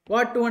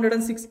 What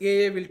 206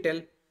 AA will tell?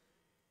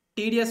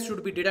 TDS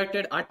should be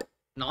deducted at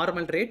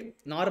normal rate.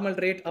 Normal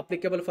rate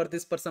applicable for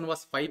this person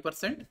was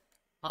 5%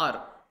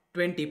 or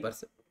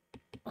 20%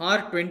 or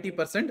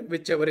 20%,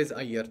 whichever is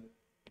higher.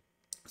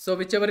 So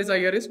whichever is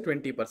higher is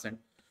 20%.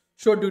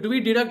 So do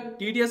we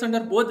deduct TDS under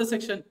both the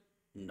section?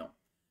 No.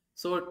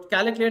 So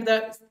calculate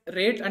the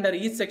rate under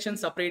each section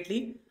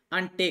separately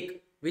and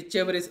take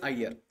whichever is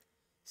higher.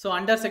 So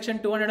under section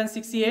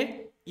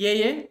 206A,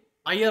 AA,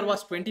 higher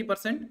was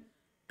 20%,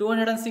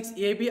 206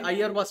 AB,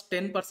 higher was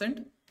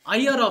 10%,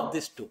 higher of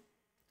this two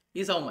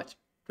is how much?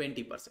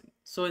 20%.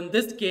 So in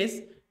this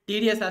case,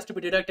 TDS has to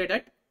be deducted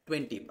at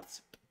 20%.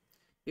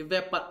 If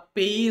the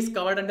payee is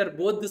covered under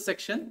both this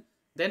section,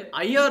 then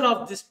higher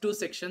of these two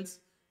sections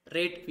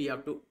rate we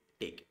have to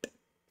take it.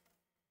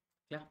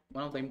 Yeah,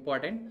 one of the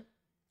important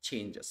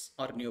changes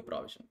or new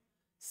provision.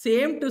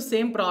 Same to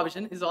same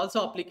provision is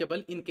also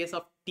applicable in case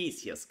of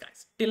TCS,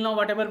 guys. Till now,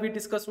 whatever we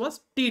discussed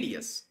was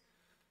TDS.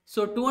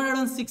 So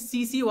 206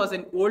 CC was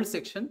an old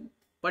section,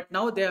 but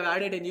now they have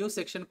added a new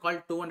section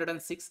called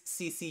 206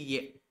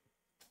 CCA.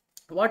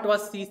 What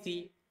was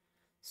CC?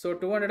 So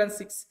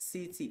 206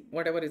 CC,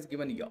 whatever is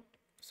given here.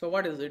 So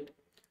what is it?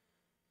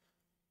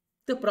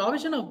 The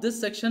provision of this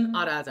section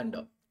are as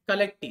under.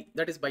 Collectee,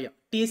 that is buyer.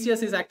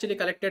 TCS is actually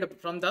collected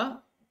from the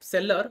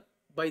seller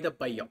by the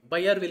buyer.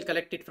 Buyer will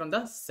collect it from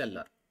the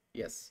seller.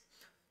 Yes.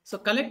 So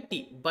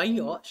collectee,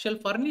 buyer shall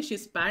furnish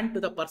his PAN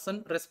to the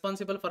person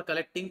responsible for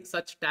collecting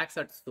such tax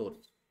at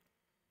source.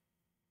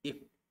 If,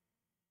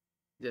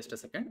 just a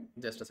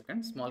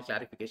second, small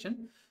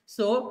clarification.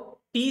 So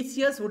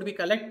TCS would be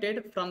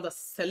collected from the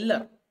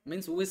seller,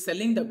 means who is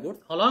selling the goods,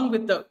 along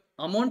with the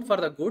amount for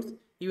the goods.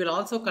 he will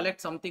also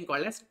collect something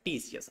called as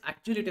TCS.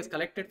 Actually, it is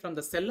collected from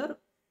the seller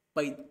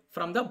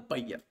from the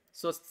buyer.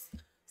 So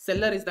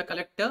seller is the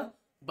collector,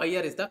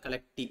 buyer is the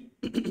collectee.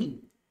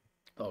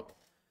 Okay.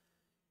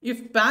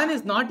 If PAN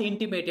is not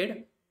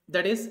intimated,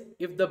 that is,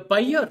 if the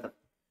buyer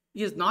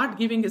is not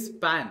giving his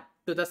PAN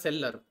to the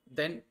seller,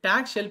 then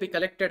tax shall be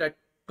collected at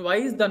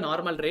twice the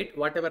normal rate,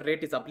 whatever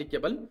rate is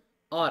applicable,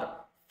 or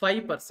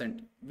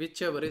 5%,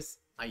 whichever is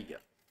higher.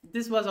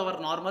 This was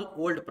our normal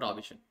old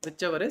provision,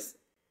 whichever is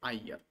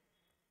higher.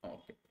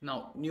 Okay.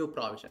 Now, new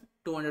provision,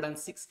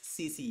 206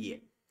 CCA.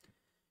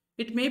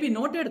 It may be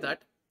noted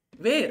that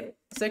where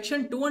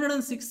section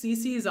 206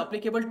 CC is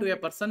applicable to a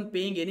person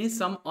paying any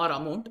sum or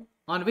amount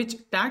on which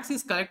tax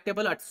is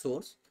collectible at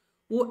source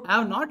who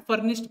have not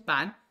furnished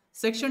PAN,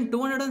 section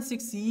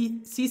 206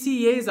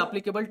 CCA is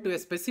applicable to a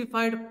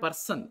specified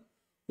person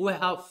who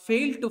have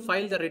failed to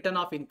file the return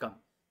of income.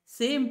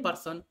 Same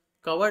person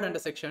covered under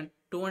section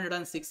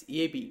 206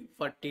 AB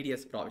for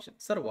TDS provision.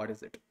 Sir, what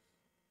is it?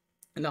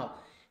 Now,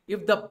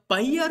 if the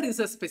buyer is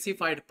a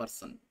specified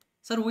person,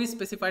 sir, who is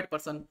specified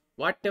person?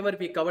 Whatever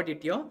we covered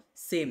it here,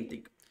 same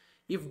thing.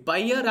 If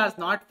buyer has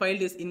not filed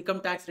his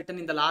income tax return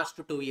in the last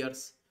 2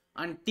 years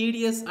and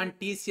TDS and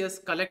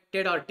TCS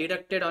collected or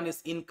deducted on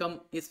his income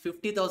is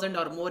 50,000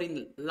 or more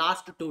in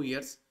last 2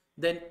 years,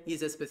 then he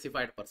is a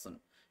specified person.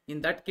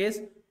 In that case,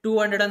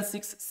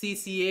 206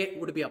 CCA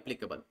would be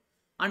applicable.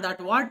 And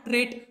at what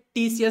rate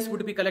TCS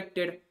would be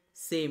collected?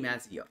 Same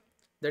as here.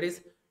 That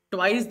is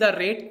twice the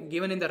rate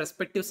given in the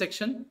respective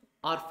section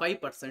or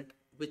 5%,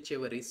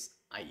 whichever is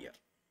higher.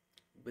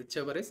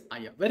 Whichever is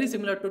higher. Very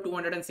similar to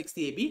 206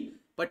 AB,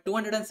 but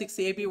 206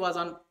 AB was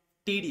on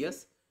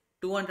TDS,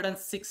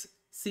 206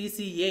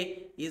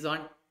 CCA is on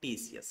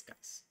TCS,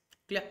 guys.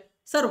 Clear?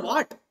 Sir,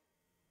 what?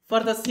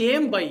 For the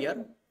same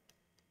buyer,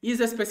 he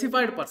is a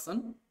specified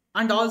person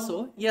and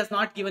also he has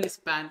not given his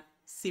PAN.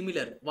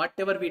 Similar,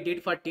 whatever we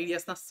did for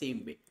TDS, the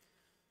same way.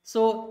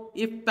 So,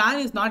 if PAN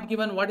is not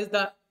given, what is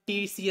the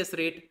TCS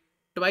rate?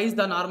 Twice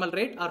the normal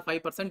rate or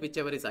 5%,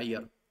 whichever is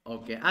higher.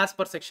 Okay, as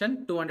per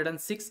section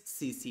 206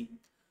 CC.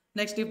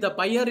 Next, if the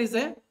buyer is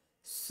a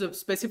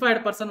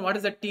specified person, what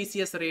is the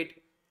TCS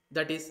rate?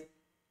 That is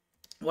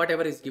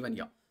whatever is given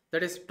here.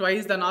 That is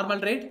twice the normal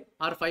rate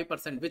or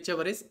 5%,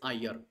 whichever is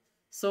higher.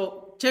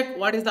 So, check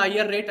what is the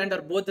higher rate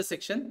under both the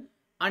section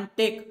and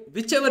take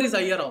whichever is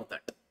higher of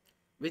that.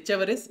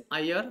 Whichever is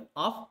higher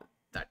of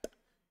that.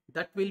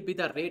 That will be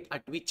the rate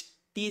at which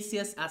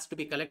TCS has to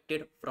be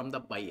collected from the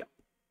buyer.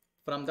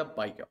 From the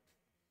buyer.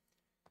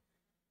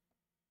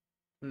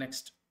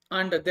 Next.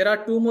 And there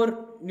are two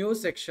more new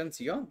sections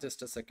here.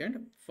 Just a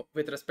second.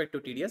 With respect to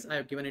TDS, I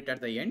have given it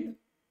at the end.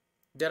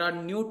 There are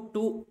new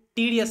two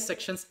TDS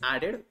sections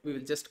added. We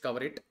will just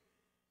cover it.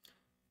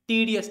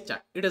 TDS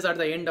chat. It is at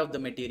the end of the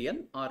material,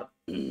 or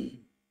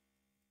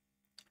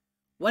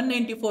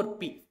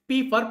 194P.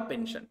 P for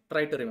pension.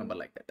 Try to remember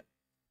like that.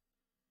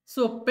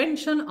 So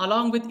pension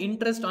along with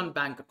interest on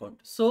bank account.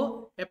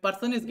 So a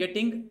person is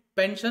getting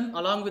pension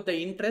along with the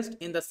interest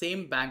in the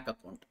same bank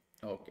account.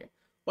 Okay.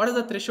 What is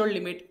the threshold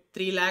limit?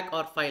 3 lakh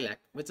or 5 lakh,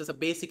 which is a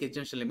basic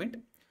exemption limit.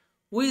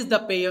 Who is the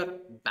payer?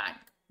 Bank.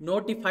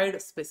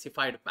 Notified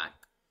specified bank.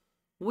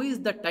 Who is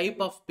the type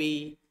of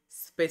payee?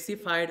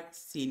 Specified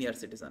senior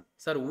citizen.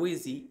 Sir, who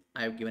is he?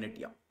 I have given it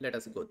here. Let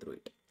us go through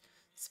it.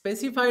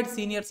 Specified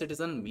senior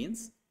citizen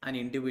means an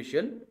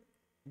individual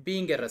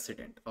being a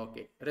resident.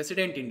 Okay.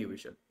 Resident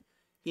individual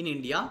in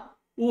India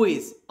who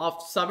is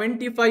of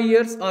 75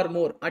 years or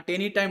more at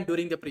any time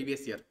during the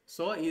previous year.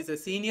 So, he is a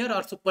senior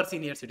or super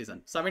senior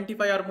citizen.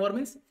 75 or more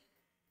means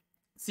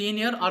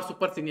senior or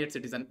super senior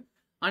citizen.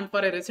 And for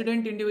a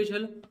resident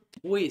individual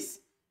who is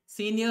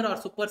senior or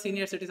super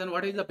senior citizen,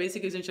 what is the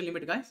basic essential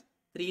limit, guys?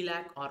 3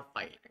 lakh or 5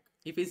 lakh.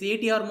 If he is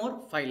 80 or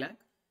more, 5 lakh.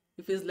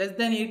 If he is less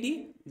than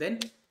 80, then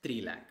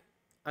 3 lakh.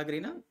 Agree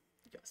na?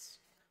 Yes.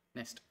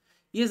 Next.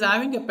 He is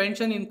having a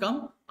pension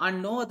income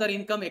and no other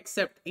income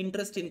except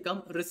interest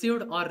income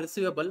received or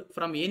receivable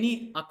from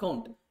any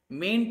account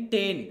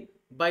maintained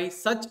by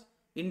such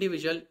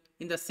individual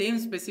in the same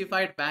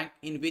specified bank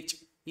in which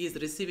he is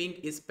receiving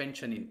his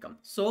pension income.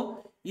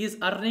 So, he is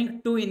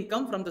earning two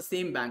income from the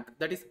same bank.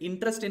 That is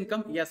interest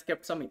income. He has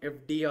kept some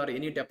FD or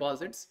any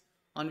deposits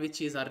on which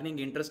he is earning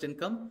interest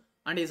income,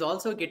 and he is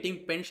also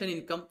getting pension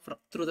income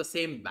through the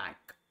same bank.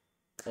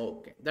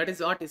 Okay, that is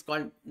what is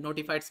called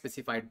notified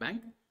specified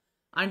bank.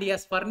 And he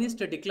has furnished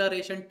a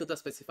declaration to the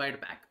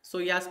specified bank. So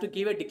he has to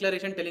give a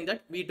declaration telling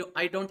that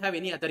I don't have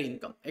any other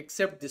income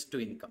except this two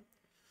income.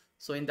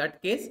 So in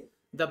that case,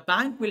 the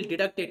bank will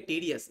deduct a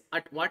TDS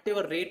at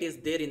whatever rate is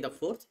there in the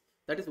force.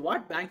 That is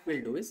what bank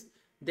will do is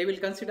they will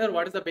consider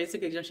what is the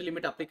basic exemption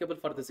limit applicable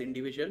for this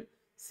individual,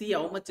 see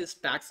how much is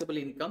taxable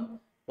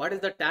income, what is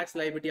the tax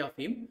liability of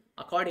him.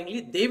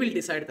 Accordingly, they will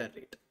decide the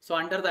rate. So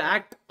under the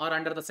act or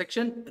under the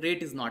section,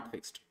 rate is not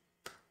fixed.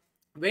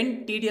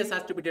 When TDS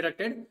has to be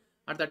deducted?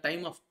 At the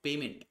time of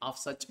payment of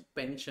such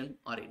pension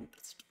or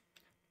interest.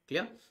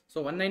 Clear?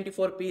 So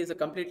 194P is a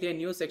completely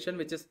new section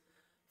which is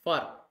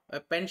for a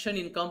pension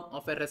income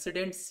of a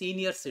resident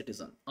senior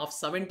citizen of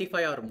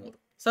 75 or more.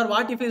 Sir,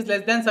 what if he is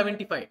less than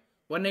 75?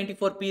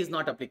 194P is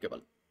not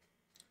applicable.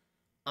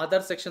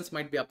 Other sections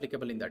might be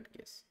applicable in that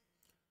case.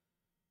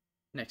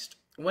 Next,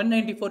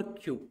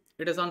 194Q.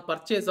 It is on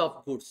purchase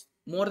of goods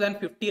more than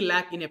 50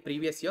 lakh in a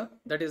previous year.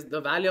 That is,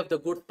 the value of the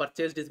goods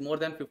purchased is more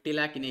than 50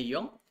 lakh in a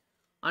year.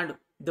 And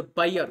the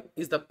buyer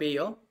is the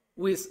payer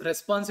who is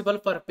responsible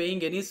for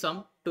paying any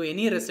sum to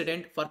any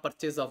resident for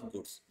purchase of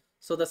goods.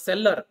 So the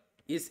seller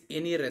is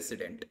any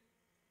resident.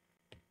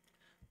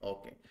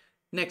 Okay.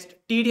 Next,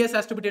 TDS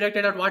has to be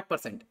deducted at what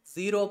percent?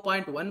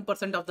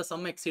 0.1% of the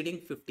sum exceeding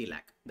 50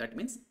 lakh. That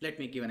means, let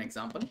me give an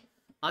example.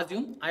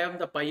 Assume I am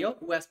the buyer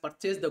who has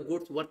purchased the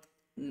goods worth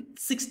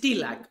 60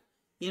 lakh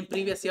in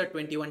previous year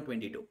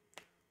 21-22.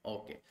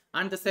 Okay.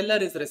 And the seller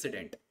is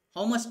resident.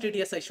 How much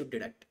TDS I should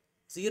deduct?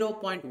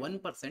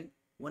 0.1%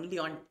 only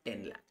on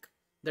 10 lakh.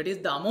 That is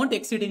the amount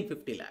exceeding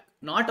 50 lakh,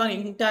 not on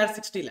entire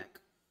 60 lakh.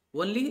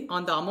 Only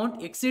on the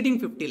amount exceeding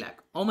 50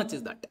 lakh. How much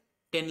is that?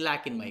 10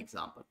 lakh in my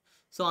example.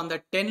 So on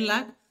the 10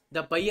 lakh,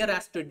 the buyer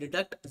has to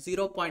deduct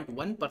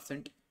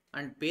 0.1%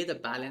 and pay the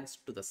balance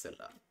to the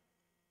seller.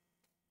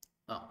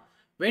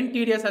 When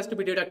TDS has to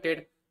be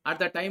deducted? At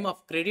the time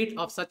of credit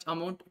of such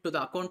amount to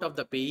the account of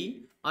the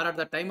payee, or at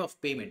the time of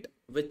payment,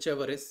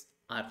 whichever is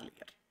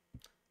earlier.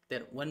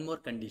 There, one more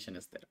condition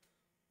is there.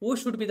 Who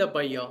should be the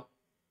buyer?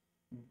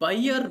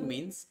 Buyer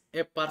means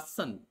a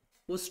person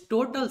whose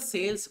total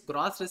sales,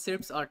 gross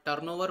receipts or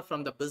turnover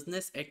from the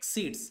business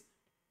exceeds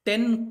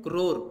 10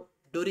 crore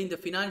during the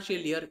financial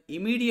year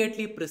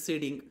immediately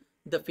preceding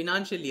the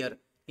financial year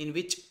in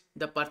which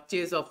the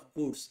purchase of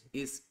goods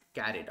is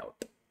carried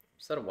out.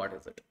 Sir, what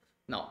is it?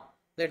 Now,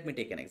 let me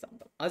take an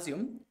example.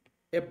 Assume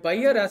a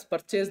buyer has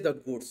purchased the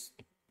goods.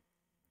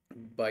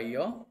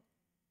 Buyer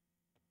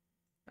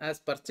has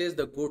purchased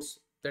the goods.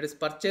 That is,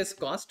 purchase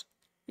cost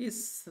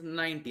is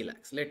 90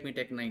 lakhs. Let me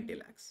take 90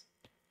 lakhs.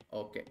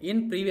 Okay.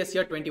 In previous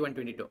year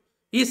 21-22.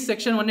 Is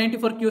section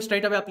 194Q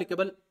straight away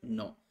applicable?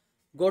 No.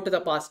 Go to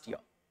the past year.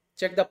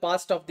 Check the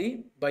past of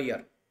the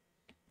buyer.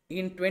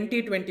 In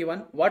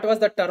 2021, what was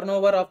the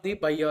turnover of the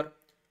buyer?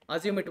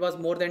 Assume it was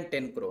more than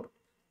 10 crore.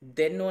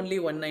 Then only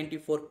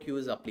 194Q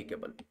is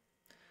applicable.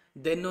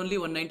 Then only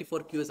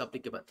 194Q is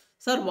applicable.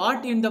 Sir,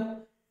 what in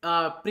the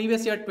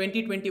previous year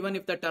 2021,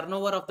 if the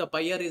turnover of the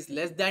buyer is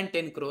less than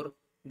 10 crore,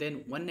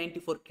 then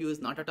 194Q is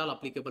not at all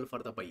applicable for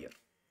the buyer.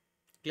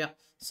 Yeah.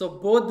 So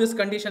both this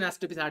condition has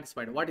to be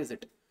satisfied. What is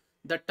it?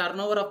 The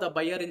turnover of the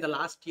buyer in the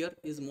last year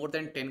is more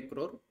than 10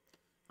 crore.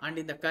 And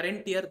in the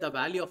current year, the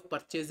value of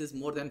purchase is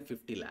more than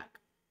 50 lakh.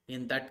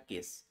 In that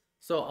case.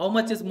 So how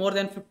much is more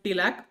than 50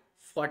 lakh?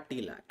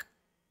 40 lakh.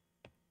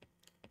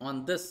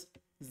 On this,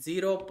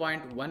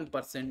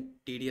 0.1%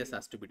 TDS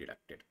has to be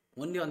deducted.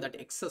 Only on that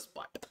excess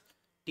part,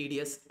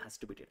 TDS has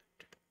to be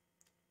deducted.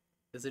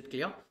 Is it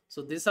clear?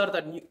 So these are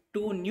the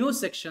two new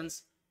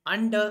sections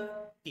under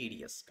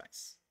TDS,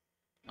 guys.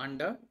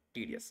 Under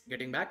TDS.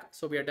 Getting back.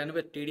 So we are done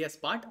with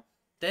TDS part.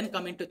 Then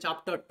coming to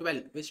chapter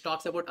 12, which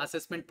talks about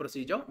assessment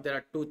procedure. There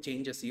are two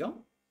changes here.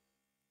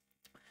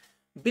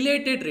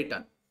 Belated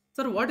return.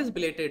 Sir, what is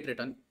belated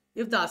return?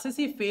 If the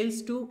assessee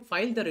fails to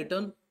file the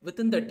return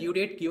within the due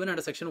date given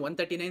under section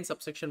 139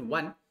 subsection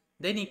 1,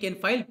 then he can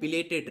file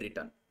belated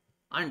return.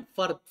 And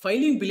for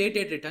filing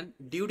belated return,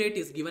 due date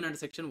is given under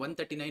section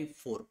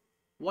 139(4).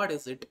 What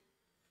is it?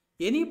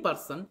 Any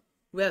person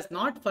who has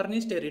not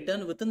furnished a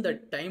return within the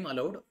time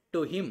allowed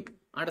to him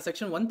under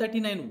section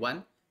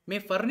 139(1) may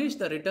furnish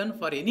the return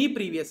for any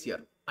previous year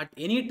at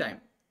any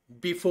time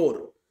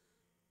before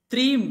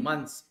 3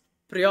 months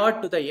prior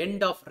to the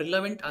end of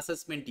relevant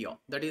assessment year,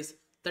 that is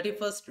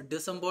 31st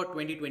December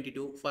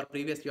 2022 for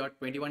previous year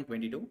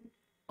 21-22,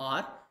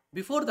 or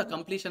before the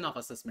completion of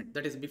assessment,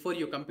 that is before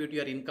you compute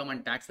your income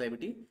and tax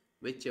liability,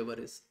 whichever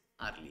is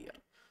earlier.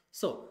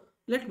 So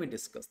let me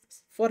discuss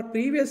this. For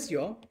previous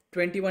year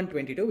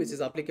 21-22, which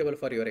is applicable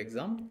for your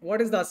exam,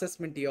 what is the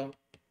assessment year?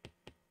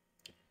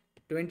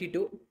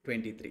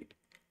 22-23.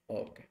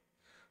 Okay.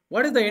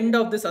 What is the end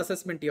of this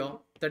assessment year?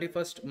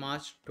 31st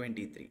March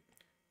 23.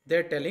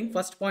 They're telling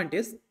first point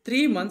is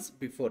 3 months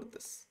before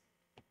this.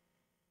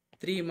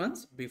 3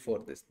 months before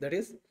this, that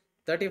is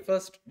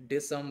 31st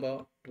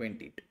December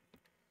 22.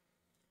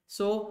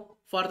 So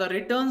for the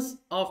returns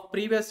of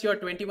previous year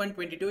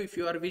 21-22, if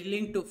you are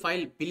willing to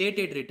file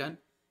belated return,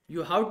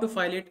 you have to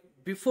file it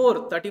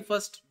before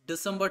 31st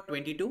December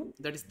 22,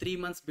 that is 3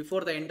 months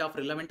before the end of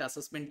relevant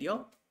assessment year,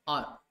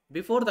 or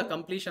before the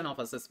completion of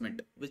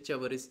assessment,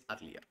 whichever is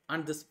earlier.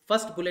 And this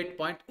first bullet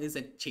point is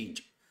a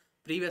change.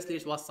 Previously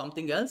it was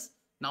something else.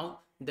 Now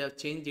they have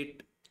changed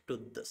it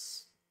to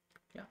this.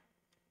 Yeah.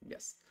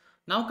 Yes.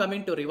 Now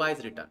coming to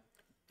revised return.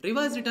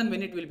 Revised return,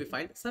 when it will be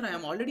filed? Sir, I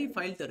am already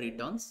filed the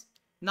returns.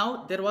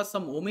 Now there was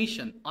some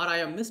omission, or I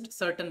have missed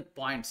certain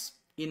points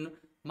in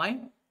my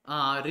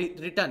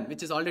return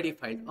which is already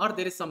filed, or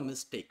there is some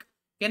mistake.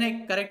 Can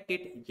I correct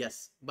it?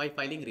 Yes, by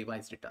filing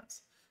revised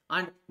returns.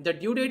 And the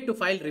due date to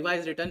file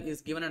revised return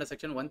is given under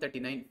section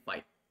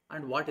 139(5).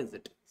 And what is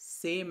it?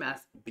 Same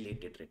as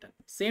belated return.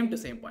 Same to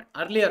same point.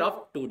 Earlier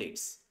of 2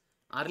 dates.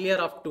 Earlier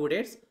of 2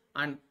 dates,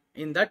 and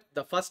in that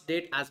the first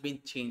date has been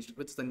changed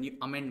with the new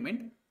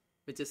amendment.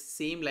 which is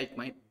same like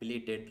my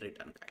belated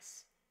return,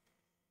 guys.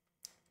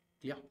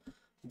 Yeah,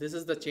 this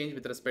is the change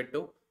with respect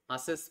to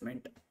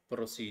assessment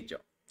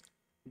procedure.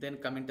 Then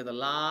coming to the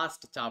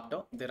last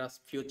chapter, there are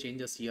few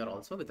changes here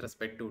also with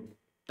respect to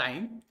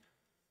time.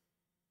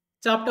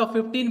 Chapter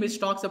 15, which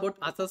talks about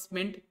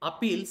assessment,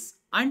 appeals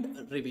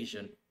and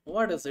revision.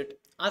 What is it?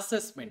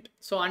 Assessment.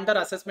 So under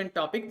assessment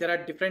topic, there are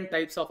different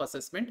types of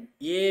assessment.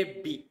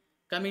 A, B.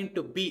 Coming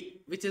to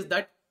B, which is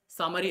that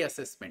summary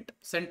assessment,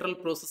 central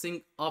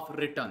processing of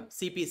return,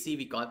 CPC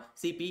we call,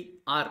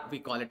 CPR we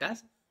call it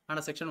as,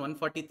 under section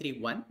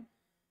 143.1.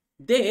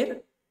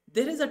 There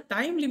is a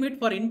time limit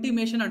for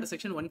intimation under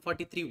section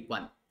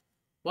 143.1.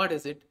 What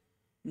is it?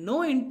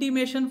 No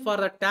intimation for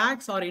the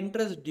tax or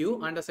interest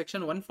due under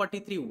section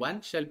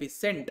 143.1 shall be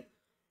sent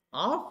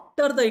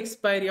after the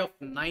expiry of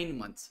 9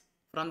 months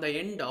from the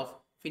end of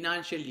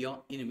financial year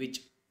in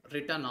which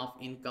return of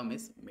income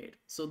is made.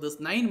 So this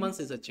 9 months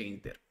is a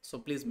change there. So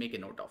please make a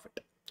note of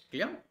it.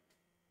 Clear?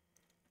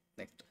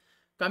 Next,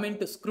 coming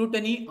to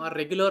scrutiny or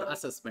regular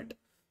assessment.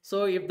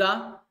 So if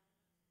the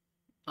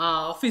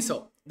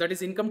officer, that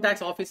is income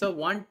tax officer,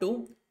 want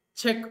to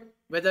check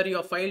whether you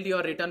have filed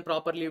your return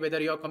properly, whether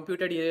you have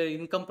computed your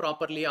income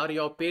properly, or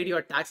you have paid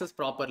your taxes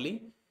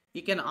properly,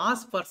 he can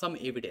ask for some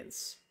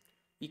evidence.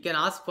 He can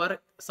ask for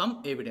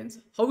some evidence.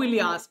 How will he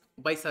ask?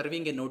 By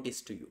serving a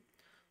notice to you.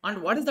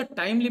 And what is the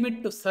time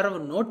limit to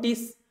serve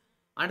notice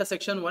under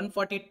section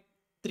 143.2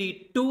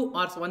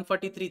 or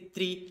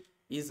 143.3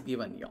 is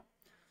given here.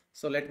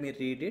 So let me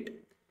read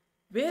it.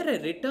 Where a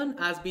return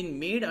has been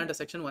made under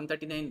section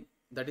 139,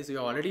 that is you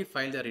already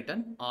filed the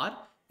return, or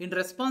in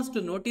response to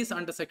notice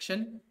under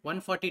section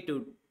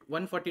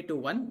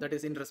 142.1, that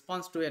is in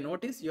response to a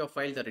notice you have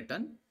filed the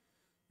return,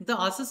 the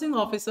assessing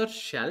officer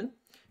shall,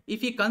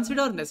 if he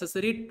consider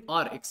necessary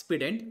or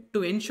expedient,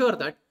 to ensure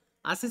that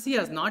assessee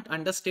has not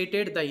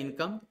understated the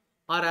income,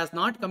 or has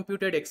not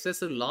computed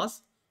excessive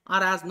loss,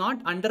 or has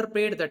not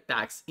underpaid the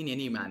tax in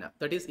any manner.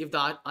 That is, if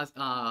the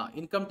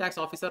income tax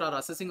officer or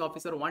assessing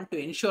officer want to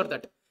ensure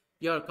that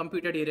you have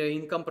computed your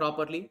income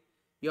properly,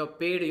 you have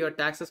paid your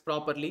taxes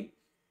properly,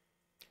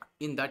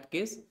 in that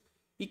case,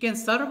 he can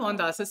serve on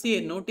the assessee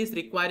a notice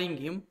requiring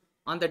him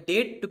on the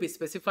date to be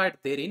specified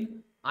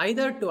therein,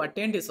 either to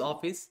attend his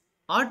office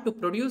or to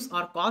produce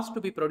or cause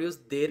to be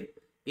produced there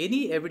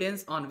any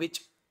evidence on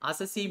which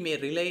assessee may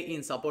rely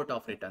in support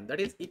of return. That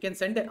is, he can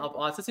send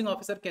assessing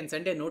officer can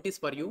send a notice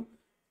for you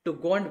to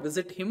go and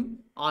visit him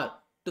or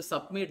to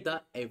submit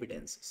the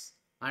evidences.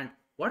 And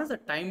what is the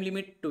time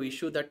limit to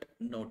issue that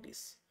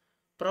notice?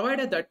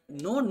 Provided that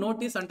no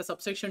notice under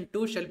subsection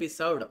 2 shall be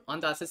served on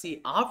the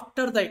assessee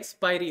after the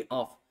expiry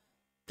of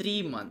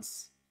 3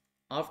 months.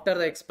 After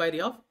the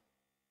expiry of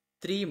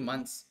 3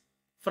 months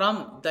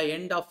from the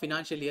end of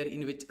financial year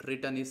in which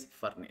return is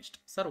furnished.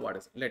 Sir, what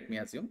is? Let me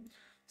assume.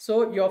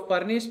 So you have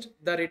furnished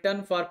the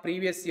return for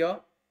previous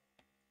year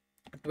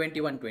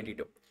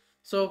 21-22.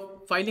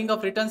 So filing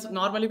of returns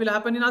normally will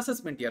happen in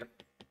assessment year,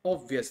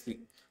 obviously.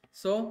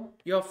 So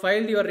you have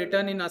filed your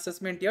return in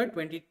assessment year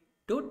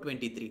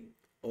 22-23.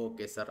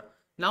 Okay, sir.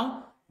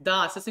 Now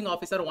the assessing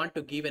officer want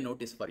to give a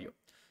notice for you.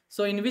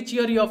 So in which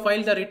year you have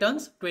filed the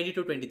returns?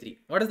 22-23.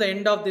 What is the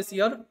end of this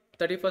year?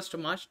 31st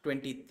March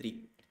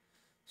 23.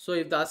 So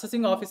if the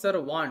assessing officer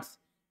wants,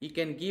 he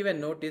can give a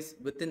notice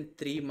within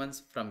 3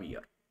 months from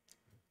here.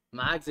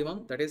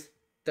 Maximum, that is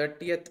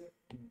 30th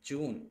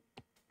June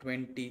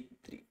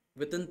 23.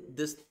 Within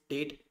this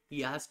date,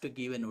 he has to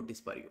give a notice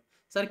for you.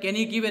 Sir, can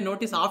he give a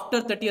notice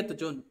after 30th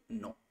June?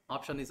 No.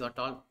 Option is at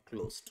all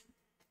closed.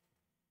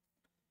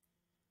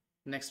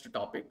 Next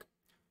topic.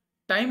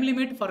 Time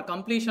limit for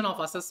completion of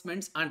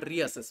assessments and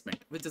reassessment,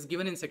 which is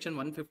given in section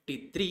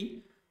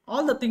 153.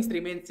 All the things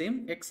remain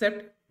same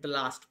except the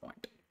last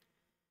point.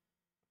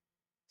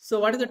 So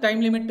what is the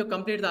time limit to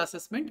complete the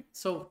assessment?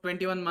 So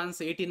 21 months,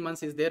 18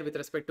 months is there with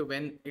respect to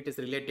when it is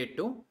related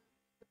to.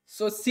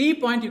 So C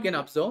point you can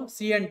observe,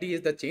 C and D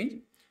is the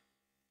change.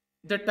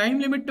 The time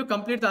limit to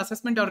complete the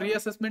assessment or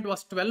reassessment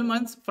was 12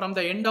 months from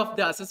the end of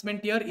the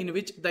assessment year in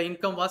which the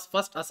income was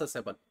first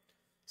assessable.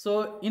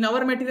 So in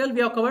our material,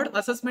 we have covered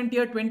assessment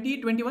year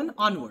 2021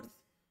 onwards.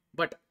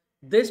 But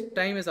this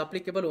time is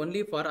applicable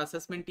only for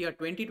assessment year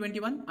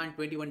 2021 and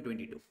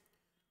 21-22.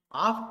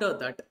 After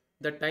that,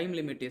 the time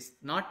limit is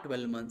not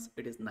 12 months,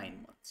 it is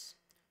 9 months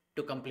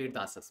to complete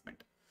the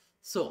assessment.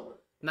 So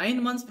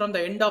 9 months from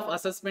the end of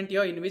assessment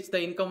year in which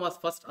the income was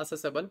first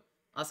assessable,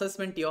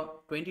 assessment year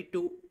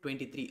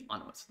 22-23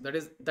 onwards. That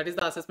is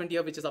the assessment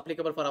year which is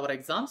applicable for our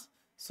exams.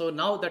 So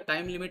now the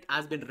time limit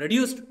has been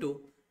reduced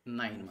to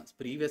 9 months.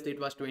 Previously it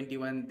was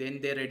 21,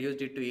 then they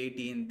reduced it to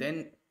 18,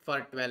 then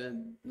for 12,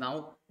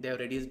 now they have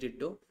reduced it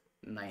to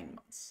 9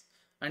 months.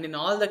 And in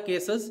all the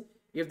cases,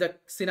 if the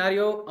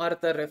scenario or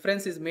the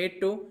reference is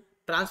made to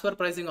transfer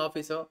pricing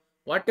officer,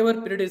 whatever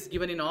period is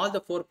given in all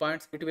the 4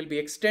 points, it will be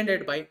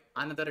extended by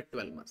another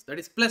 12 months. That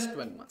is plus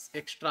 12 months.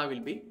 Extra will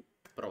be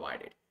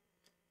provided.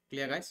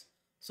 Clear, guys?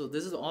 So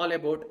this is all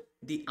about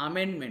the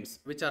amendments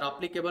which are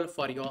applicable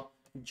for your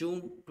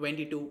June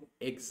 22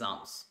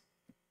 exams.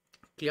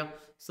 Clear?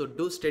 So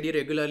do study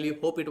regularly.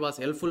 Hope it was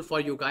helpful for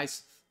you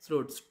guys.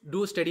 So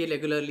do study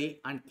regularly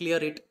and clear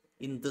it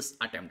in this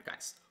attempt,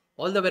 guys.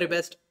 All the very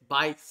best.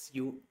 Bye. See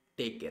you.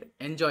 Take care.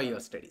 Enjoy your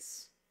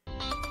studies.